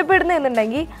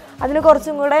ഇഷ്ടപ്പെടുന്നതെന്നുണ്ടെങ്കിൽ അതിന്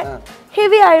കുറച്ചും കൂടെ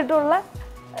ഹെവി ആയിട്ടുള്ള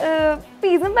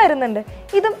പീസും വരുന്നുണ്ട്.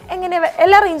 ഇതും എങ്ങനെ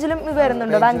എല്ലാ റേഞ്ചിലും ഇത്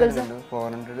വരുന്നുണ്ടോ ബാംഗിൾസ്?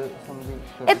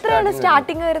 എത്രയാണ്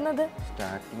സ്റ്റാർട്ടിങ് വരുന്നത്?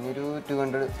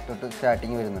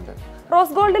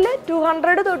 റോസ് ഗോൾഡിൽ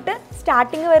 200 തൊട്ട്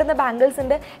സ്റ്റാർട്ടിങ് വരുന്ന ബാംഗിൾസ്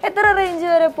ഉണ്ട്. എത്ര റേഞ്ച്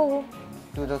വരെ പോകും?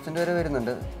 2000 വരെ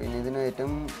വരുന്നുണ്ട്. പിന്നെ ഇതിന്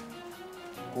ഏറ്റവും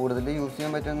കൂടുതൽ യൂസ്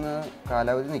ചെയ്യാൻ പറ്റുന്ന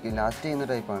കാലാവധി നിൽക്കും, ലാസ്റ്റ് ചെയ്യുന്ന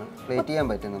ടൈപ്പാണ്. പ്ലേറ്റ് ചെയ്യാൻ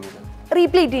പറ്റും, നമുക്ക്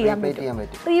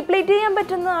റീപ്ലേറ്റ് ചെയ്യാൻ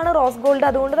പറ്റുന്നതാണ് റോസ് ഗോൾഡ്.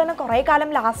 അതുകൊണ്ട് തന്നെ കുറേ കാലം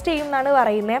ലാസ്റ്റ് ചെയ്യും എന്നാണ്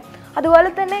പറയുന്നത്. അതുപോലെ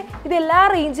തന്നെ ഇത് എല്ലാ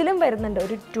റേഞ്ചിലും വരുന്നുണ്ട്.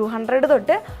 ഒരു 200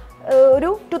 തൊട്ട് ഒരു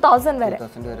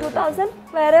 2000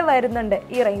 വരെ വരുന്നുണ്ട്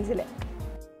ഈ റേഞ്ചിൽ.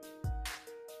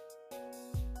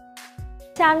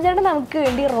 ശ്യാംചേട്ടൻ നമുക്ക്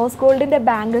വേണ്ടി റോസ് ഗോൾഡിൻ്റെ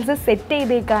ബാംഗിൾസ് സെറ്റ്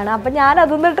ചെയ്തേക്കാണ്. അപ്പം ഞാൻ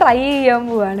അതൊന്ന് ട്രൈ ചെയ്യാൻ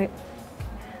പോവാണ്.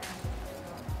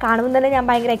 കാണുമ്പോൾ തന്നെ ഞാൻ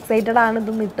ഭയങ്കര എക്സൈറ്റഡ് ആണ്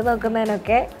ഇതൊന്ന് ഇട്ട്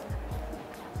നോക്കുന്നതിനൊക്കെ.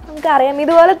 നമുക്കറിയാം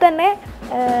ഇതുപോലെ തന്നെ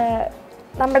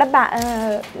നമ്മുടെ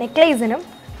നെക്ലേസിനും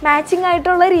മാച്ചിങ്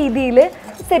ആയിട്ടുള്ള രീതിയിൽ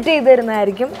സെറ്റ് ചെയ്ത്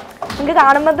തരുന്നതായിരിക്കും. നമുക്ക്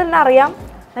കാണുമ്പോൾ തന്നെ അറിയാം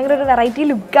ഭയങ്കര ഒരു വെറൈറ്റി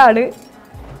ലുക്കാണ്.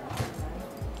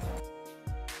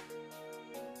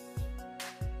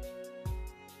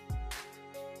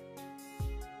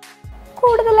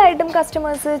 കൂടുതലായിട്ടും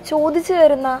കസ്റ്റമേഴ്സ് ചോദിച്ചു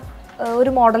വരുന്ന ഒരു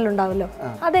മോഡൽ ഉണ്ടാവല്ലോ,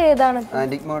 അത് ഏതാണ്?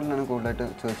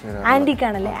 ആന്റിക്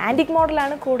ആണല്ലേ? ആന്റിക്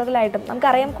മോഡലാണ് കൂടുതലായിട്ടും.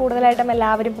 നമുക്കറിയാം കൂടുതലായിട്ടും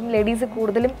എല്ലാവരും ഇപ്പം ലേഡീസ്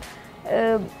കൂടുതലും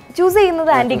ചൂസ്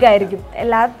ചെയ്യുന്നത് ആന്റിക് ആയിരിക്കും.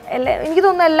 എനിക്ക്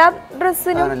തോന്നുന്നു എല്ലാ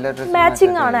ഡ്രസ്സിനും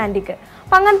മാച്ചിങ് ആണ് ആന്റിക്.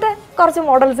 അപ്പം അങ്ങനത്തെ കുറച്ച്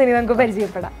മോഡൽസ് ഇനി നമുക്ക്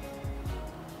പരിചയപ്പെടാം.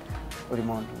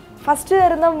 ഫസ്റ്റ്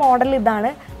വരുന്ന മോഡൽ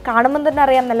ഇതാണ്. കാണുമ്പോൾ തന്നെ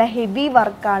അറിയാം നല്ല ഹെവി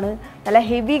വർക്കാണ്. നല്ല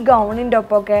ഹെവി ഗൗണിൻ്റെ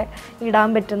ഒപ്പമൊക്കെ ഇടാൻ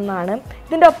പറ്റുന്നതാണ്.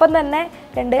 ഇതിൻ്റെ ഒപ്പം തന്നെ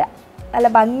രണ്ട് നല്ല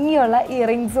ഭംഗിയുള്ള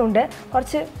ഇയറിങ്സും ഉണ്ട്.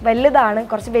 കുറച്ച് വലുതാണ്.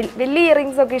 കുറച്ച് വലിയ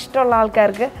ഇയറിങ്സൊക്കെ ഇഷ്ടമുള്ള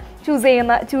ആൾക്കാർക്ക്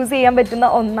ചൂസ് ചെയ്യാൻ പറ്റുന്ന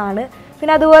ഒന്നാണ്.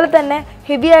 പിന്നെ അതുപോലെ തന്നെ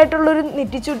ഹെവി ആയിട്ടുള്ളൊരു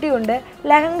നെറ്റിച്ചുട്ടിയുണ്ട്.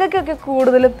 ലഹങ്കയ്ക്കൊക്കെ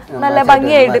കൂടുതലും നല്ല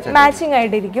ഭംഗിയായിട്ട് മാച്ചിങ്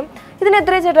ആയിട്ടിരിക്കും. ഇതിന്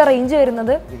എത്രയാണ് ചേട്ടാ റേഞ്ച്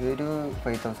വരുന്നത്?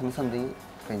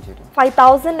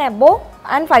 5000 എബോവ്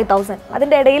ആൻഡ് 5000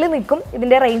 അതിൻ്റെ ഇടയിൽ നിൽക്കും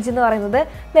ഇതിൻ്റെ റേഞ്ച് എന്ന് പറയുന്നത്.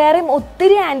 വേറെയും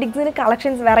ഒത്തിരി ആൻറ്റിക്സിന്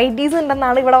കളക്ഷൻസ് വെറൈറ്റീസ്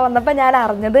ഉണ്ടെന്നാണ് ഇവിടെ വന്നപ്പോൾ ഞാൻ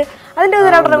അറിഞ്ഞത്. അതിൻ്റെ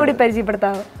ഒരെണ്ണം കൂടി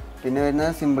പരിചയപ്പെടുത്താമോ? പിന്നെ വരുന്ന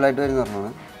സിമ്പിളായിട്ട് വരുന്ന ഒരെണ്ണമാണ്,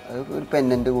 ഒരു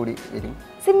പെൻഡന്റ് കൂടി വരും.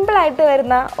 സിമ്പിളായിട്ട്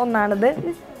വരുന്ന ഒന്നാണിത്.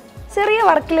 ചെറിയ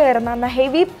വർക്കിൽ വരുന്ന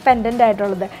ഹെവി പെൻഡൻ്റ്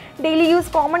ആയിട്ടുള്ളത് ഡെയിലി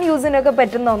യൂസ് കോമൺ യൂസിനൊക്കെ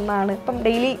പറ്റുന്ന ഒന്നാണ്. ഇപ്പം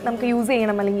ഡെയിലി നമുക്ക് യൂസ്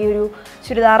ചെയ്യണം, അല്ലെങ്കിൽ ഒരു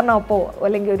ചുരിദാറിനൊപ്പമോ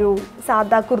അല്ലെങ്കിൽ ഒരു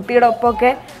സാധാ കുർത്തിയുടെ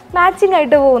ഒപ്പമൊക്കെ മാച്ചിങ്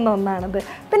ആയിട്ട് പോകുന്ന ഒന്നാണിത്.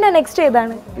 പിന്നെ നെക്സ്റ്റ്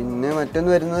ഏതാണ്? പിന്നെ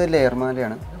മറ്റൊന്ന് വരുന്നത് ലെയർ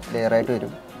മാലയാണ്. ലെയറായിട്ട്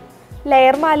വരും.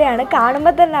 ലെയർ മാലയാണ്.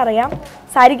 കാണുമ്പോൾ തന്നെ അറിയാം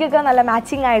സാരിക്കൊക്കെ നല്ല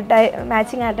മാച്ചിങ്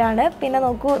ആയിട്ടാണ്. പിന്നെ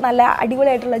നോക്കൂ, നല്ല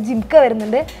അടിപൊളിയായിട്ടുള്ള ജിംക്ക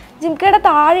വരുന്നുണ്ട്. ജിംക്കയുടെ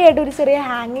താഴെയായിട്ട് ഒരു ചെറിയ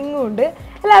ഹാങ്ങിങ്ങും ഉണ്ട്.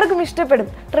 എല്ലാവർക്കും ഇഷ്ടപ്പെടും.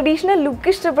 ട്രഡീഷണൽ ലുക്ക്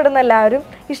ഇഷ്ടപ്പെടുന്ന എല്ലാവരും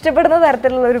ഇഷ്ടപ്പെടുന്ന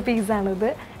തരത്തിലുള്ള ഒരു പീസാണിത്,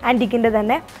 ആൻറ്റിക്കിൻ്റെ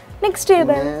തന്നെ. നെക്സ്റ്റ്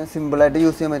ഏതാണ്? സിമ്പിളായിട്ട്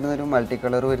യൂസ് ചെയ്യാൻ പറ്റുന്ന ഒരു മൾട്ടി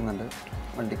കളർ വരുന്നുണ്ട്.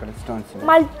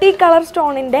 മൾട്ടി കളർ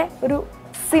സ്റ്റോണിൻ്റെ ഒരു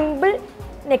സിമ്പിൾ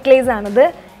നെക്ലേസ് ആണിത്.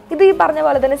 ഇത് ഈ പറഞ്ഞ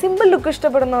പോലെ തന്നെ സിമ്പിൾ ലുക്ക്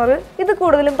ഇഷ്ടപ്പെടുന്നവർ ഇത്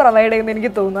കൂടുതലും പ്രൊവൈഡ് ചെയ്യുമെന്ന്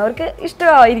എനിക്ക് തോന്നുന്നു. അവർക്ക്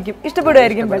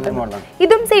ഇഷ്ടപ്പെടുമായിരിക്കും പെട്ടെന്ന്.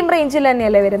 ഇതും സെയിം റേഞ്ചിൽ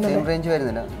തന്നെയല്ലേ വരുന്നത്?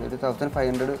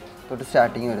 1500 തൊട്ട്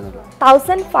സ്റ്റാർട്ടിങ് വരുന്നുണ്ട്.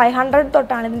 1500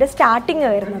 തൊട്ടാണ് ഇതിന്റെ സ്റ്റാർട്ടിങ്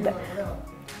വരുന്നത്.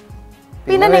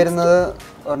 പിന്നെ വരുന്നത്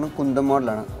കുന്തം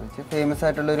മോഡലാണ്. ഫേമസ്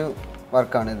ആയിട്ടുള്ള ഒരു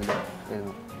വർക്കാണ് ഇതിൽ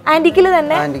വരുന്നത്. ആൻറ്റിക്കിൽ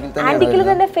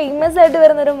തന്നെ ഫേമസ് ആയിട്ട്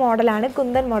വരുന്ന ഒരു മോഡലാണ്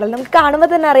കുന്തൻ മോഡൽ. നമുക്ക് കാണുമ്പോൾ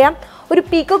തന്നെ അറിയാം ഒരു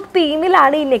പീകോക്ക്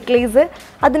തീമിലാണ് ഈ നെക്ലേസ്.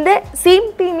 അതിൻ്റെ സെയിം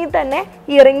തീമിൽ തന്നെ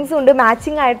ഇയറിങ്സും ഉണ്ട്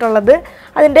മാച്ചിങ് ആയിട്ടുള്ളത്.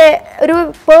 അതിൻ്റെ ഒരു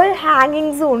പേൾ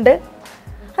ഹാങ്ങിങ്സും ഉണ്ട്.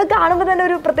 അത് കാണുമ്പോൾ തന്നെ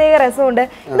ഒരു പ്രത്യേക രസമുണ്ട്.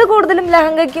 ഇത് കൂടുതലും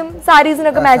ലഹങ്കയ്ക്കും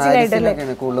സാരീസിനൊക്കെ മാച്ചിങ് ആയിട്ടല്ലേ,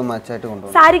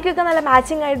 സാരിക്കൊക്കെ നല്ല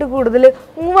മാച്ചിങ് ആയിട്ട് കൂടുതൽ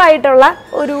മൂവ് ആയിട്ടുള്ള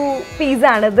ഒരു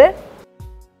പീസാണിത്.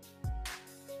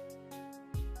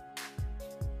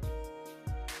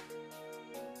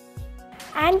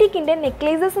 ആൻറ്റിക്കിൻ്റെ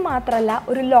നെക്ലേസസ് മാത്രമല്ല,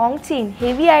 ഒരു ലോങ് ചെയിൻ,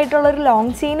 ഹെവി ആയിട്ടുള്ള ഒരു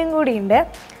ലോങ് ചെയിനും കൂടിയുണ്ട്.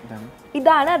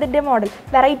 ഇതാണ് അതിൻ്റെ മോഡൽ.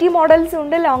 വെറൈറ്റി മോഡൽസ്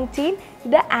ഉണ്ട് ലോങ് ചെയിൻ.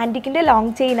 ഇത് ആൻറ്റിക്കിൻ്റെ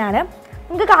ലോങ് ചെയിൻ ആണ്.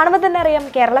 നമുക്ക് കാണുമ്പോൾ തന്നെ അറിയാം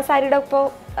കേരള സാരിയുടെ ഇപ്പോൾ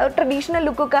ട്രഡീഷണൽ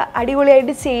ലുക്കൊക്കെ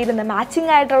അടിപൊളിയായിട്ട് ചേരുന്ന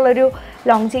മാച്ചിങ് ആയിട്ടുള്ളൊരു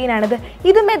ലോങ് ചെയിൻ ആണിത്.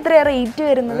 ഇതും എത്രയാണ് റേറ്റ്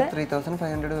വരുന്നത്?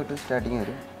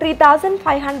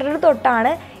 3500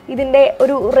 തൊട്ടാണ് ഇതിൻ്റെ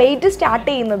ഒരു റേറ്റ് സ്റ്റാർട്ട്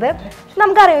ചെയ്യുന്നത്.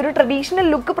 നമുക്കറിയാം ഒരു ട്രഡീഷണൽ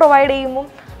ലുക്ക് പ്രൊവൈഡ് ചെയ്യുമ്പോൾ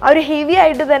ആ ഒരു ഹെവി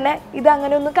ആയിട്ട് തന്നെ ഇത്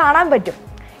അങ്ങനെ ഒന്ന് കാണാൻ പറ്റും.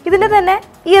 ഇതിൻ്റെ തന്നെ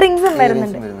ഇയറിങ്സും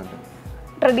വരുന്നുണ്ട്.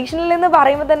 ട്രഡീഷണൽ എന്ന്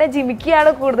പറയുമ്പോൾ തന്നെ ജിമിക്കിയാണ്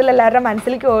കൂടുതൽ എല്ലാവരുടെ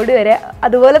മനസ്സിലേക്ക് ഓടി വരിക.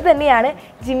 അതുപോലെ തന്നെയാണ്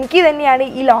ജിമിക്കി തന്നെയാണ്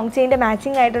ഈ ലോങ് ചെയിൻ്റെ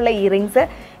മാച്ചിങ് ആയിട്ടുള്ള ഇയറിങ്സ്.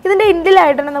 ഇതിൻ്റെ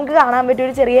എൻഡിലായിട്ട് തന്നെ നമുക്ക് കാണാൻ പറ്റിയ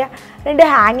ഒരു ചെറിയ 2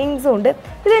 ഹാങ്ങിങ്സും ഉണ്ട്.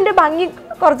 ഇതിൻ്റെ ഭംഗി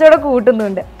കുറച്ചുകൂടെ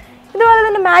കൂട്ടുന്നുണ്ട്. ഇതുപോലെ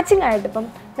തന്നെ മാച്ചിങ് ആയിട്ട് ഇപ്പം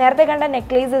നേരത്തെ കണ്ട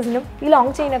നെക്ലേസസിനും ഈ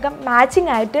ലോങ് ചെയിനൊക്കെ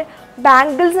മാച്ചിങ് ആയിട്ട്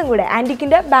ബാംഗിൾസും കൂടെ,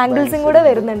 ആൻറ്റിക്കിൻ്റെ ബാംഗിൾസും കൂടെ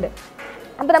വരുന്നുണ്ട്.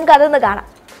 അപ്പോൾ നമുക്ക് അതൊന്ന് കാണാം.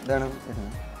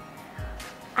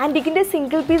 ആൻറ്റിക്കിൻ്റെ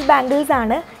സിംഗിൾ പീസ് ബാംഗിൾസ്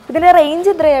ആണ്. ഇതിൻ്റെ റേഞ്ച്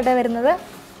എത്രയായിട്ടാണ് വരുന്നത്?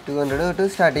 200 തൊട്ട്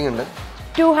സ്റ്റാർട്ടിംഗ് ഉണ്ട്.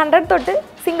 200 തൊട്ട്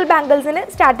സിംഗിൾ ബാംഗിൾസിന്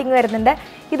സ്റ്റാർട്ടിങ് വരുന്നുണ്ട്.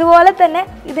 ഇതുപോലെ തന്നെ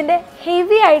ഇതിൻ്റെ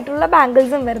ഹെവി ആയിട്ടുള്ള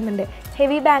ബാംഗിൾസും വരുന്നുണ്ട്.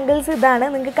 ഹെവി ബാംഗിൾസ് ഇതാണ്.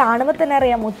 നിങ്ങൾക്ക് കാണുമ്പോൾ തന്നെ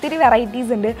അറിയാം ഒത്തിരി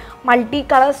വെറൈറ്റീസ് ഉണ്ട്. മൾട്ടി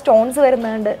കളർ സ്റ്റോൺസ്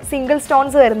വരുന്നുണ്ട്, സിംഗിൾ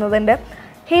സ്റ്റോൺസ് വരുന്നതുണ്ട്.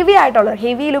 ഹെവി ആയിട്ടുള്ള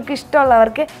ഹെവി ലുക്ക്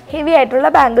ഇഷ്ടമുള്ളവർക്ക് ഹെവി ആയിട്ടുള്ള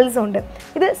ബാംഗിൾസും ഉണ്ട്.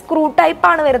 ഇത് സ്ക്രൂ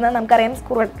ടൈപ്പാണ് വരുന്നത്. നമുക്കറിയാം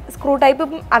സ്ക്രൂ ടൈപ്പ്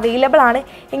അവൈലബിൾ ആണ്.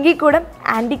 എങ്കിൽ കൂടെ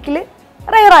ആൻറ്റിക്കിൽ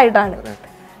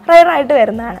റയറായിട്ട്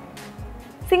വരുന്നതാണ്.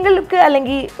 സിംഗിൾ ലുക്ക്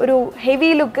അല്ലെങ്കിൽ ഒരു ഹെവി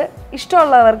ലുക്ക്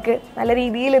ഇഷ്ടമുള്ളവർക്ക് നല്ല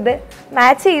രീതിയിൽ ഇത്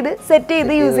മാച്ച് ചെയ്ത് സെറ്റ്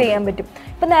ചെയ്ത് യൂസ് ചെയ്യാൻ പറ്റും.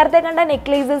 ഇപ്പം നേരത്തെ കണ്ട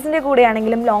നെക്ലേസസിൻ്റെ കൂടെ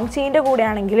ആണെങ്കിലും ലോങ് ചെയിൻ്റെ കൂടെ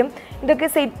ആണെങ്കിലും ഇതൊക്കെ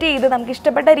സെറ്റ് ചെയ്ത് നമുക്ക്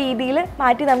ഇഷ്ടപ്പെട്ട രീതിയിൽ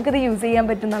മാറ്റി നമുക്കിത് യൂസ് ചെയ്യാൻ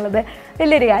പറ്റും എന്നുള്ളത്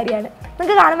വലിയൊരു കാര്യമാണ്.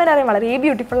 നമുക്ക് കാണുമ്പോൾ അറിയാം വളരെ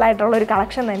ബ്യൂട്ടിഫുൾ ആയിട്ടുള്ള ഒരു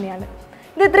കളക്ഷൻ തന്നെയാണ്.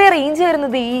 ഇത് എത്രയാണ് റേഞ്ച്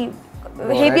വരുന്നത് ഈ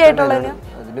ഹെവി ആയിട്ടുള്ളതിന്?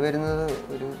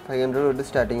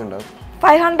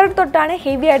 500 തൊട്ടാണ്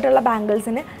ഹെവി ആയിട്ടുള്ള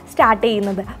ബാംഗിൾസിന് സ്റ്റാർട്ട്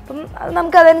ചെയ്യുന്നത്. അപ്പം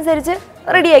നമുക്കതനുസരിച്ച്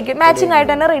റെഡിയാക്കി മാച്ചിങ്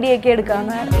ആയിട്ട് തന്നെ റെഡിയാക്കി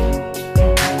എടുക്കാവുന്നതാണ്.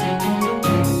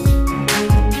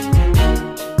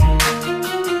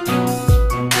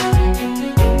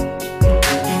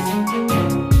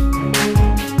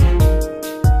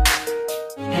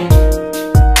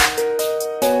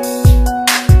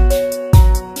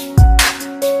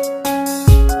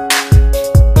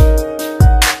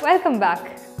 Welcome back.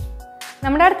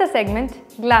 നമ്മുടെ അടുത്ത segment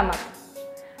glamour.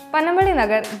 Panampilly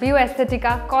Nagar ബ്യൂ എസ്തെറ്റിക്ക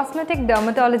cosmetic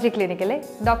dermatology ക്ലിനിക്കിലെ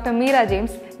doctor Meera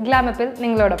James ഗ്ലാമപ്പിൽ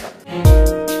നിങ്ങളോടൊപ്പം.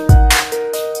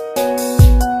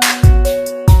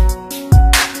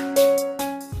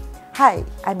 Hi,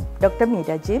 I M doctor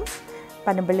Meera James,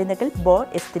 Panampilly Nagar ബോ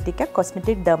എസ്തെറ്റിക്ക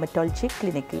കോസ്മെറ്റിക് ഡെർമറ്റോളജി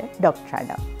ക്ലിനിക്കിലെ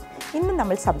ഡോക്ടറാണ്. ഇന്ന്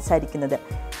നമ്മൾ സംസാരിക്കുന്നത്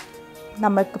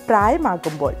നമുക്ക്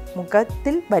പ്രായമാകുമ്പോൾ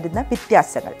മുഖത്തിൽ വരുന്ന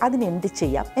വ്യത്യാസങ്ങൾ, അതിനെന്ത്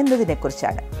ചെയ്യാം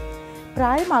എന്നതിനെക്കുറിച്ചാണ്.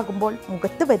 പ്രായമാകുമ്പോൾ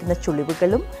മുഖത്ത് വരുന്ന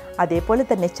ചുളിവുകളും അതേപോലെ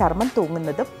തന്നെ ചർമ്മം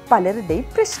തൂങ്ങുന്നതും പലരുടെയും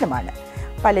പ്രശ്നമാണ്.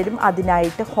 പലരും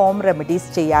അതിനായിട്ട് ഹോം റെമഡീസ്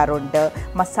ചെയ്യാറുണ്ട്,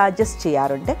 മസാജസ്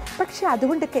ചെയ്യാറുണ്ട്. പക്ഷേ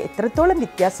അതുകൊണ്ടൊക്കെ എത്രത്തോളം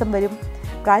വ്യത്യാസം വരും?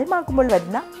 പ്രായമാകുമ്പോൾ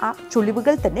വരുന്ന ആ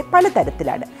ചുളിവുകൾ തന്നെ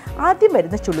പലതരത്തിലാണ്. ആദ്യം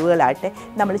വരുന്ന ചുളിവുകളായിട്ട്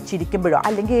നമ്മൾ ചിരിക്കുമ്പോഴോ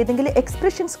അല്ലെങ്കിൽ ഏതെങ്കിലും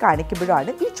എക്സ്പ്രഷൻസ് കാണിക്കുമ്പോഴോ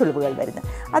ആണ് ഈ ചുളിവുകൾ വരുന്നത്.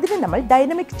 അതിനെ നമ്മൾ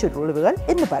ഡൈനമിക് ചുളിവുകൾ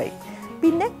എന്ന് പറയും.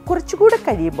 പിന്നെ കുറച്ചുകൂടെ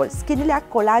കഴിയുമ്പോൾ സ്കിന്നിൽ ആ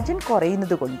കൊളാജൻ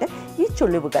കുറയുന്നത് കൊണ്ട് ഈ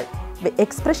ചുളിവുകൾ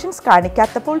എക്സ്പ്രഷൻസ്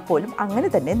കാണിക്കാത്തപ്പോൾ പോലും അങ്ങനെ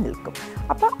തന്നെ നിൽക്കും.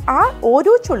 അപ്പോൾ ആ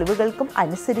ഓരോ ചുളിവുകൾക്കും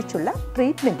അനുസരിച്ചുള്ള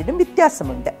ട്രീറ്റ്മെൻറ്റിനും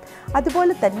വ്യത്യാസമുണ്ട്.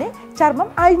 അതുപോലെ തന്നെ ചർമ്മം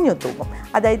അഴിഞ്ഞു തൂങ്ങും.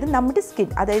 അതായത് നമ്മുടെ സ്കിൻ,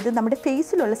 അതായത് നമ്മുടെ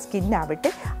ഫേസിലുള്ള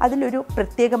സ്കിന്നാവട്ടെ അതിലൊരു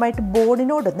പ്രത്യേകമായിട്ട്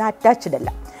ബോണിനോടൊന്നും അറ്റാച്ച്ഡ്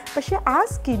അല്ല. പക്ഷേ ആ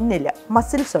സ്കിന്നിൽ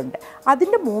മസിൽസ് ഉണ്ട്.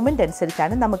 അതിൻ്റെ മൂവ്മെൻറ്റ്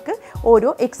അനുസരിച്ചാണ് നമുക്ക് ഓരോ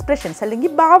എക്സ്പ്രഷൻസ്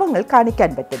അല്ലെങ്കിൽ ഭാവങ്ങൾ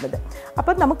കാണിക്കാൻ പറ്റുന്നത്.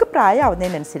 അപ്പം നമുക്ക്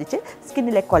പ്രായമാവുന്നതിനനുസരിച്ച്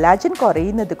സ്കിന്നിലെ കൊളാജൻ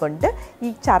കുറയുന്നത് കൊണ്ട്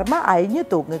ഈ ചർമ്മം അഴിഞ്ഞു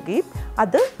തൂങ്ങുകയും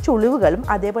അത് ചുളിവുകളും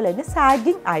അതേപോലെ തന്നെ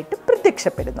സാഗിങ് ആയിട്ട്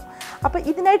പ്രത്യക്ഷപ്പെടുന്നു. അപ്പോൾ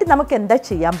ഇതിനായിട്ട് നമുക്ക് എന്താ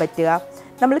ചെയ്യാൻ പറ്റുക?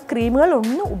 നമ്മൾ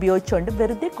ക്രീമുകളൊന്നും ഉപയോഗിച്ചുകൊണ്ട്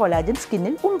വെറുതെ കൊളാജൻ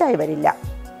സ്കിന്നിൽ ഉണ്ടായി വരില്ല.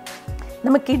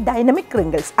 നമുക്ക് ഈ ഡൈനമിക്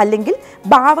റിങ്കിൾസ് അല്ലെങ്കിൽ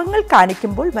ഭാവങ്ങൾ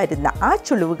കാണിക്കുമ്പോൾ വരുന്ന ആ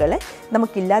ചുളിവുകളെ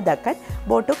നമുക്കില്ലാതാക്കാൻ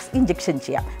ബോട്ടോക്സ് ഇഞ്ചെക്ഷൻ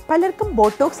ചെയ്യാം. പലർക്കും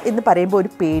ബോട്ടോക്സ് എന്ന് പറയുമ്പോൾ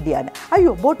ഒരു പേടിയാണ്.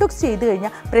 അയ്യോ, ബോട്ടോക്സ് ചെയ്ത്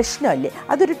കഴിഞ്ഞാൽ പ്രശ്നമല്ലേ,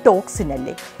 അതൊരു ടോക്സിൻ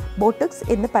അല്ലേ? ബോട്ടോക്സ്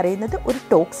എന്ന് പറയുന്നത് ഒരു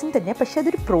ടോക്സിൻ തന്നെ, പക്ഷേ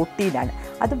അതൊരു പ്രോട്ടീനാണ്.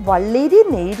 അത് വളരെ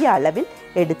നേരിയ അളവിൽ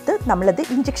എടുത്ത് നമ്മളത്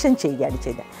ഇഞ്ചെക്ഷൻ ചെയ്യുകയാണ്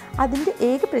ചെയ്തത്. അതിൻ്റെ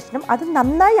ഏക പ്രശ്നം അത്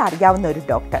നന്നായി അറിയാവുന്ന ഒരു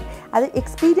ഡോക്ടർ, അത്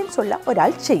എക്സ്പീരിയൻസ് ഉള്ള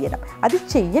ഒരാൾ ചെയ്യണം. അത്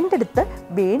ചെയ്യേണ്ടടുത്ത്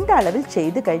വേണ്ട അളവിൽ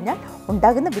ചെയ്തു കഴിഞ്ഞാൽ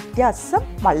ഉണ്ടാകുന്ന വ്യത്യാസം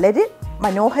വളരെ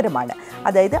മനോഹരമാണ്.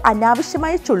 അതായത്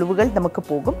അനാവശ്യമായ ചുളിവുകൾ നമുക്ക്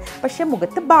പോകും, പക്ഷേ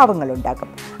മുഖത്ത് ഭാവങ്ങളുണ്ടാകും.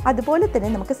 അതുപോലെ തന്നെ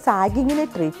നമുക്ക് സാഗിങ്ങിനെ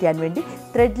ട്രീറ്റ് ചെയ്യാൻ വേണ്ടി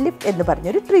ത്രെഡ് ലിഫ്റ്റ് എന്ന്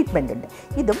പറഞ്ഞൊരു ട്രീറ്റ്മെൻ്റ് ഉണ്ട്.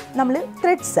 ഇതും നമ്മൾ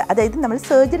ത്രെഡ്സ്, അതായത് നമ്മൾ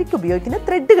സർജറിക്ക് ഉപയോഗിക്കുന്ന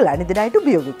ത്രെഡുകളാണ് ഇതിനായിട്ട്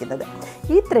ഉപയോഗിക്കുന്നത്.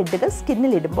 ഈ ത്രെഡുകൾ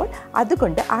സ്കിന്നിലിടുമ്പോൾ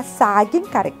അതുകൊണ്ട് ആ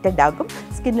സാഗിങ് കറക്റ്റഡ് ആകും,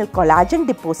 സ്കിന്നിൽ കൊളാജൻ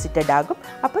ഡിപ്പോസിറ്റഡ് ആകും.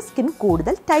 അപ്പോൾ സ്കിൻ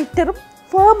കൂടുതൽ ടൈറ്ററും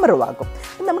ഫേമറും ആകും.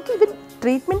 നമുക്ക് ഇവൻ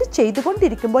ട്രീറ്റ്മെൻറ്റ്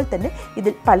ചെയ്തുകൊണ്ടിരിക്കുമ്പോൾ തന്നെ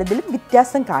ഇതിൽ പലതിലും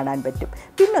വ്യത്യാസം കാണാൻ പറ്റും.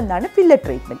 പിന്നൊന്നാണ് ഫില്ലർ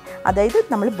ട്രീറ്റ്മെൻറ്റ്. അതായത്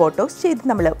നമ്മൾ ബോട്ടോക്സ് ചെയ്ത്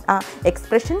നമ്മൾ ആ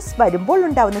എക്സ്പ്രഷൻസ് വരുമ്പോൾ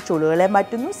ഉണ്ടാകുന്ന ചുളിവുകളെ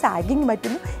മാറ്റുന്നു, സാഗിങ്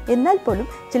മാറ്റുന്നു. എന്നാൽ പോലും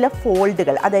ചില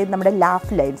ഫോൾഡുകൾ, അതായത് നമ്മുടെ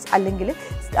ലാഫ് ലൈൻസ് അല്ലെങ്കിൽ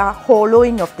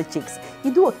ഹോളോയിങ് ഓഫ് ദി ചീക്സ്,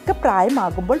 ഇതുമൊക്കെ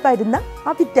പ്രായമാകുമ്പോൾ വരുന്ന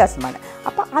ആ വ്യത്യാസമാണ്.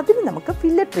 അപ്പോൾ അതിന് നമുക്ക്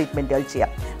ഫില്ലർ ട്രീറ്റ്മെൻറ്റുകൾ ചെയ്യാം.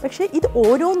 പക്ഷേ ഇത്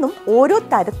ഓരോന്നും ഓരോ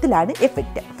തരത്തിലാണ്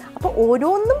എഫക്റ്റ്. അപ്പോൾ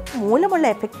ഓരോന്നും മൂലമുള്ള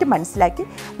എഫക്റ്റ് മനസ്സിലാക്കി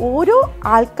ഓരോ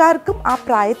ആൾക്കാർക്കും ആ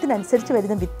പ്രായത്തിനനുസരിച്ച്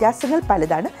വരുന്ന വ്യത്യാസങ്ങൾ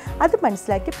പലതാണ്. അത്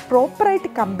മനസ്സിലാക്കി പ്രോപ്പറായിട്ട്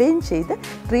കമ്പൈൻ ചെയ്ത്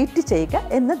ട്രീറ്റ് ചെയ്യുക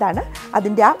എന്നതാണ്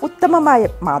അതിൻ്റെ ആ ഉത്തമമായ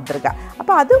മാതൃക.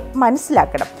 അപ്പോൾ അത്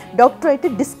മനസ്സിലാക്കണം,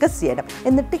 ഡോക്ടറുമായിട്ട് ഡിസ്കസ് ചെയ്യണം.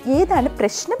 എന്നിട്ട് ഏതാണ്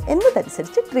പ്രശ്നം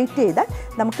എന്നതനുസരിച്ച് ട്രീറ്റ് ചെയ്താൽ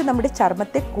നമുക്ക് നമ്മുടെ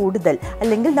ചർമ്മത്തെ കൂടുതൽ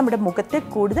അല്ലെങ്കിൽ നമ്മുടെ മുഖത്തെ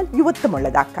കൂടുതൽ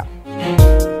യുവത്വമുള്ളതാക്കാം.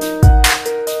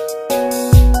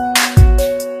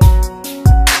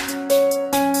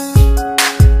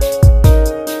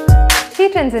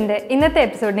 ട്രെൻഡ്സിൻ്റെ ഇന്നത്തെ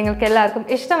എപ്പിസോഡ് നിങ്ങൾക്ക് എല്ലാവർക്കും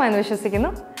ഇഷ്ടമായെന്ന് വിശ്വസിക്കുന്നു.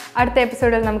 അടുത്ത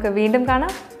എപ്പിസോഡിൽ നമുക്ക് വീണ്ടും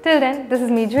കാണാം. Till then, this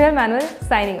is me, Joel Manuel,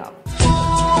 signing off.